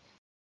 Okay, yeah.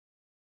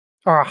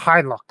 Or a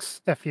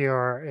Hilux if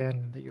you're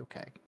in the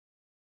UK.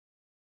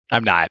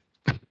 I'm not.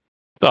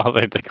 So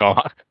they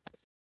Tacoma.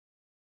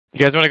 You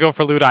guys want to go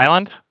for Loot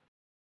Island?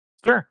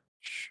 Sure.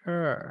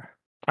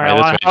 All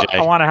right,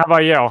 Alanna, how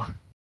about you?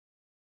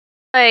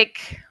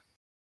 Like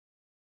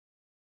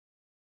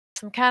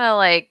some kind of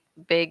like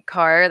big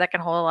car that can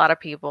hold a lot of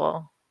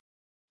people.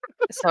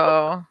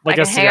 So like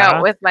I can hang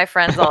out with my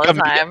friends all the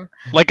time.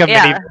 Like a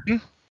mini.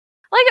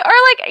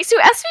 So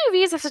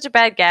SUVs have such a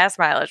bad gas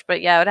mileage,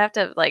 but yeah, it would have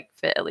to like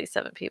fit at least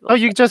 7 people. Oh,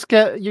 you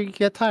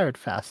get tired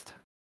fast.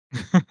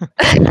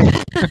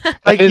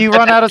 Like you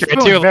run out of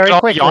spoons very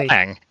quickly.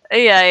 Yawning.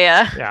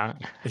 Yeah.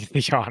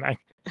 Yawning.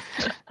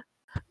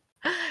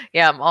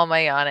 Yeah, I'm all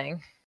my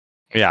yawning.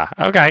 Yeah.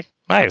 Okay.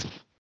 Nice.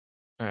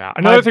 Yeah.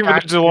 Another thing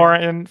with the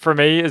DeLorean for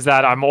me is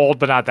that I'm old,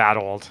 but not that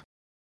old.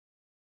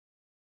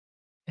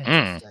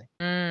 Interesting.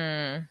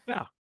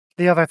 Yeah.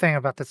 The other thing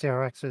about the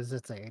CRX is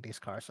it's an 80s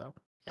car, so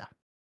yeah.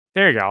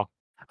 There you go.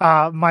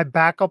 My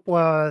backup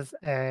was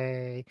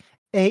a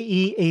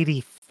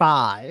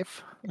AE85,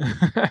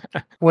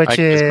 which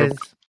is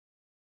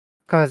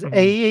because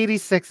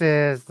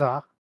AE86 is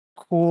the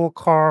cool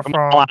car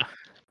from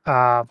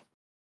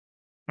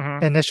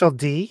Initial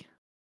D.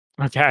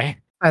 Okay.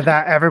 And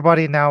that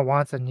everybody now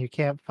wants, and you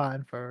can't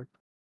find for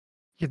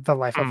the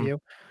life of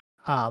you.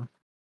 But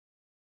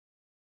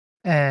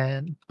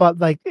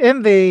like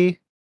in the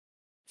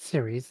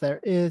series,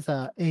 there is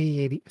a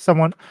AE80.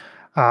 Someone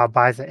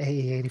buys an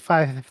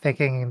AE85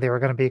 thinking they were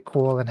going to be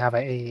cool and have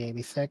an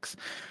AE86,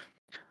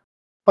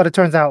 but it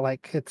turns out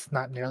like it's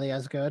not nearly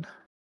as good.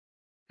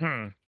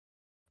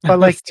 But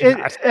like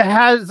it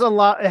has a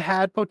lot. It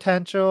had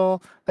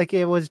potential. Like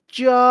it was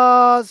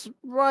just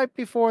right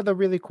before the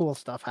really cool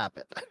stuff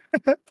happened,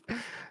 and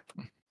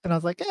I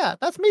was like, "Yeah,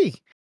 that's me."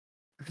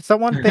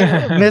 Someone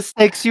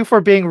mistakes you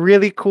for being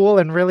really cool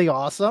and really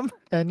awesome,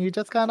 and you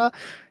just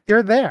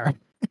you're there.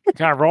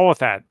 Kind of roll with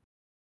that.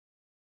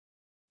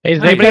 Hey,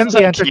 and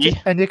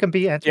you can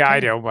be entertained. Yeah, I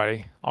do,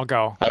 buddy. I'll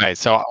go. Okay,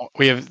 so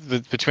we have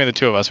between the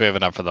two of us, we have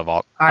enough for the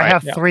vault. I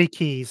have 3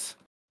 keys.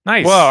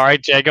 Nice. Whoa! All right,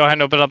 Jay, go ahead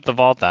and open up the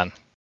vault then.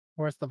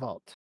 Where's the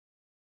vault?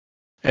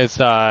 It's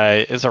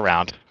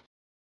around.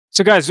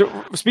 So guys,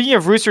 speaking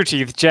of Rooster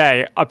Teeth,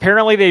 Jay,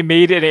 apparently they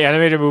made an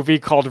animated movie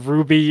called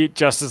Ruby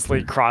Justice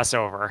League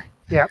crossover.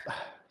 Yep.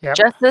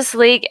 Justice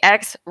League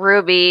X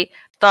Ruby,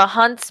 The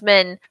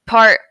Huntsman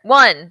Part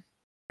 1.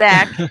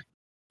 Back.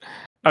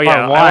 Oh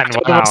yeah, Part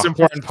 1. The most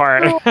important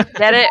part.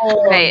 Get it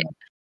right.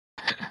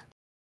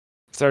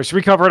 So should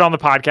we cover it on the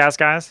podcast,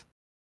 guys?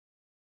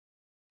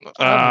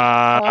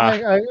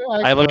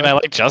 I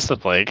like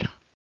Justice League.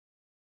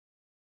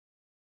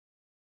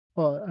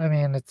 Well, I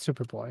mean, it's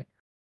Superboy.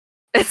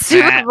 It's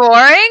super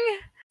boring?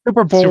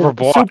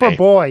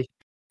 Superboy.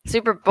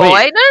 Superboy?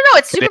 Wait, no.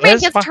 It's Superman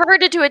gets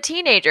turned into a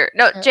teenager.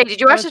 No, Jay,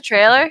 did you watch the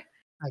trailer?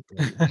 I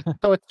did.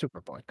 So it's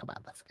Superboy. Come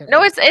on, let's get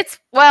No, it's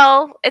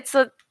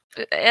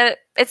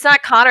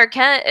not Connor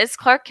Kent. It's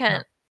Clark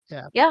Kent.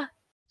 Yeah.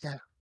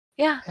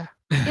 Yeah,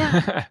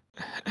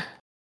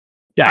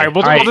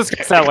 All right, we'll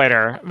discuss that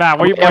later. Matt,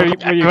 what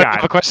do you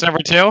got? Question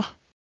number 2.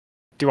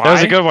 Do That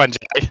was a good one,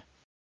 Jay.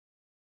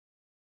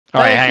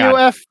 All right, hang on.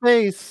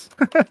 F-face.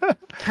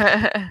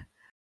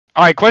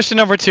 All right, question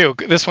number 2.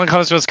 This one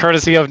comes to us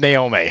courtesy of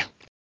Naomi.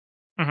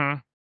 Mm-hmm.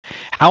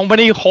 How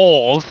many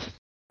holes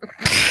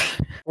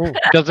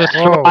does a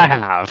straw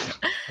have?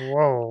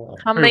 Whoa.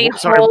 How many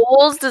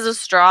holes does a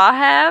straw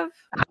have?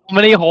 How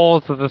many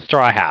holes does a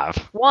straw have?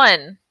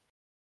 1.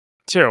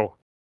 2.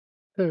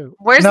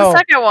 Where's the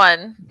second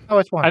one? Oh,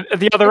 it's 1. At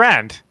the other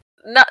end.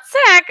 No,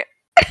 Zach.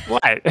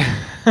 What?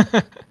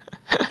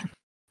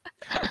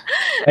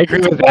 I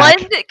agree with one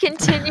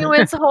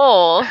continuous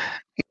hole.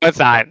 What's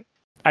that?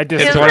 I Yes,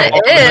 disagree.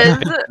 it is.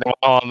 The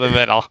hole in the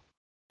middle.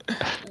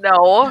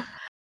 No.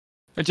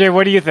 Jay,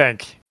 what do you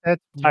think?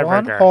 That's Tiebreaker.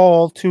 1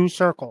 hole, 2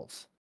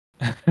 circles.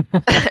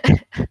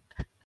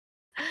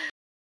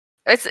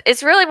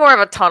 It's really more of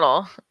a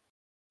tunnel.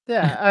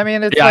 Yeah, I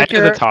mean it's Yeah, like it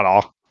is a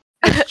tunnel.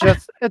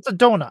 it's a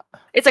donut.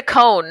 It's a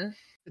cone.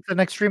 It's an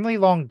extremely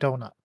long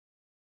donut.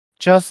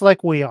 Just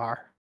like we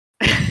are.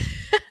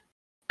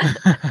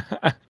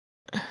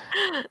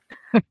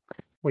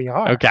 We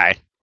are. Okay.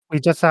 We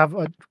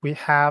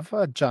have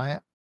a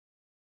giant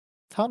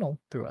tunnel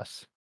through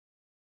us.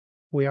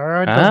 We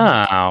are a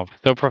donut. Oh,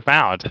 so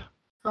profound.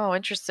 Oh,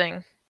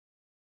 interesting.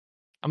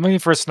 I'm looking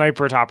for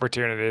sniper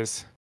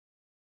opportunities.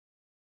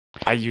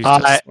 I used a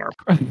slurp.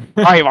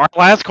 All right, our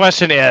last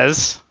question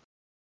is,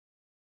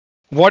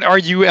 what are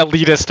you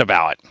elitist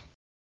about?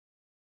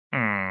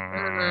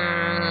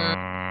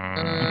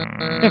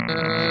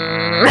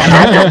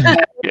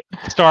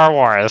 Star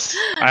Wars.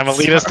 I'm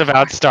elitist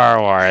about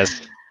Star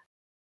Wars.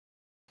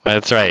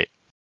 That's right.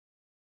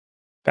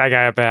 That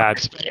guy a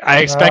bad. I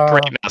expect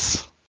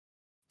greatness.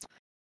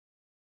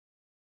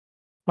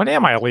 What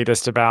am I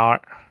elitist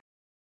about?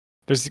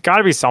 There's got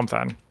to be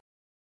something.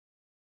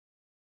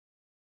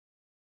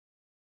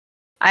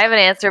 I have an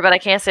answer, but I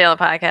can't say it on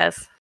the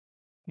podcast.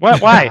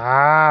 What? Why?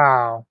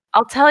 Wow.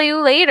 I'll tell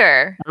you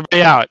later.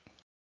 Everybody out.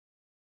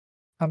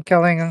 I'm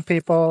killing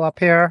people up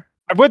here.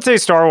 I would say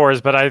Star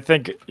Wars, but I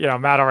think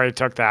Matt already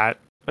took that.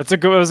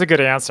 It was a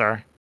good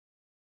answer.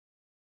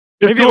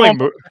 Maybe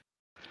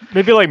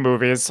like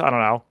movies. I don't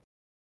know.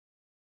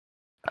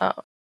 Oh.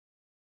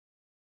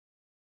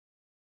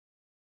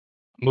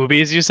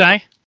 Movies, you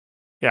say?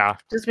 Yeah.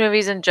 Just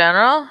movies in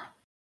general?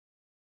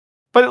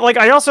 But like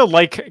I also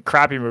like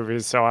crappy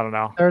movies, so I don't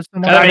know. There's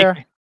some over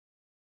there.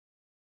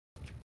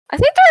 I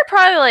think there are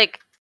probably like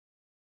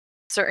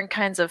certain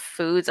kinds of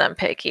foods I'm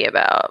picky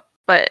about,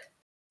 but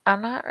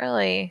I'm not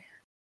really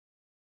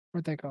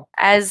Where'd they go?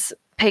 as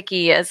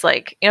picky as some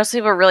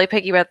people are really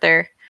picky about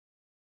their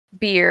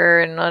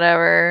beer and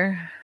whatever.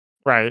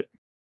 Right.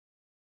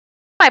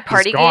 My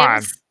party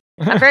games.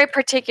 I'm very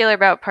particular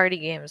about party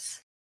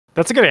games.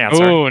 That's a good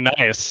answer. Oh,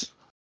 nice.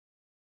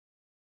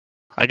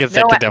 I guess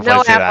I could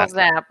definitely see apples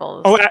that. to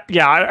apples. Oh,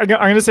 yeah. I'm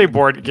going to say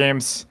board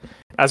games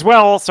as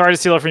well. Sorry to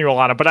steal it from you,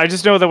 Alanna, but I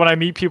just know that when I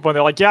meet people and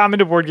they're like, yeah, I'm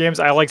into board games.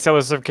 I like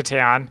Settlers of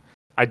Catan.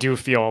 I do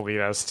feel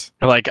elitist.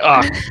 They're like,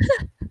 oh.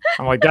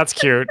 I'm like, that's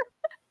cute.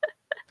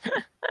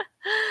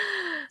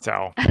 So.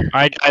 All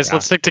right, guys,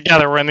 let's stick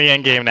together. We're in the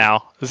end game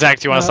now. Zach,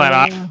 do you want to sign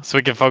off so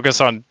we can focus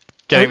on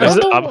getting this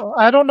up?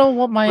 I don't know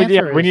what my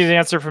answer is. We need an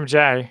answer from Jay.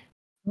 I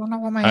don't know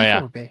what my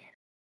answer would be.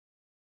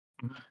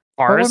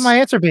 Bars? What would my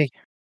answer be?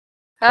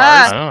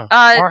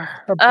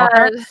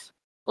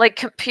 Like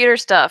computer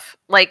stuff,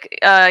 like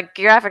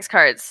graphics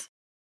cards.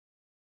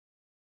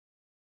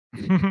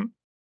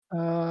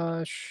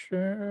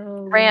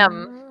 Sure.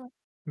 RAM.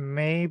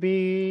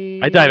 Maybe.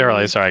 I died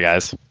early. Sorry,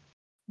 guys.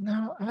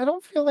 No, I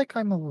don't feel like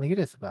I'm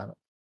elitist about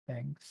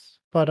things.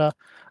 But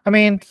I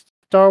mean,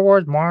 Star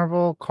Wars,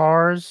 Marvel,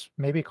 Cars,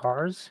 maybe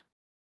Cars.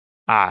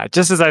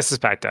 Just as I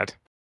suspected.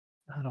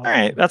 All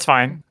right, that's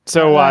fine.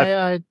 So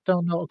I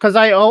don't know because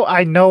I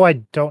know I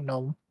don't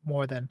know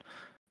more than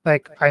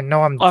I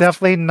know I'm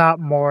definitely not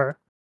more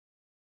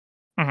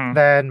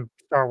than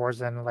Star Wars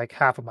than like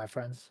half of my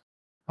friends.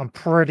 I'm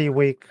pretty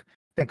weak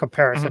in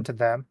comparison to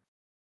them.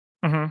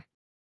 Mm-hmm.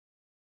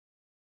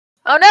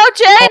 Oh no,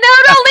 Jay! No,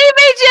 don't leave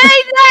me, Jay!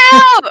 No!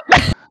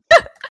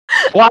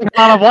 Block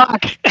on a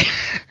block.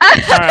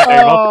 All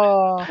right,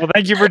 well,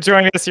 thank you for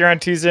joining us here on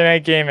Tuesday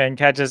Night Gaming.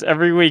 Catch us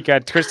every week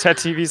at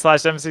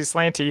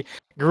twitch.tv/MCSlanty.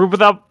 Group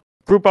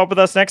up with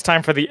us next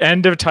time for the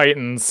end of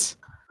Titans.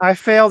 I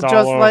failed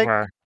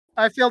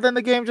I failed in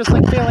the game just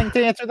like failing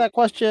to answer that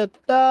question.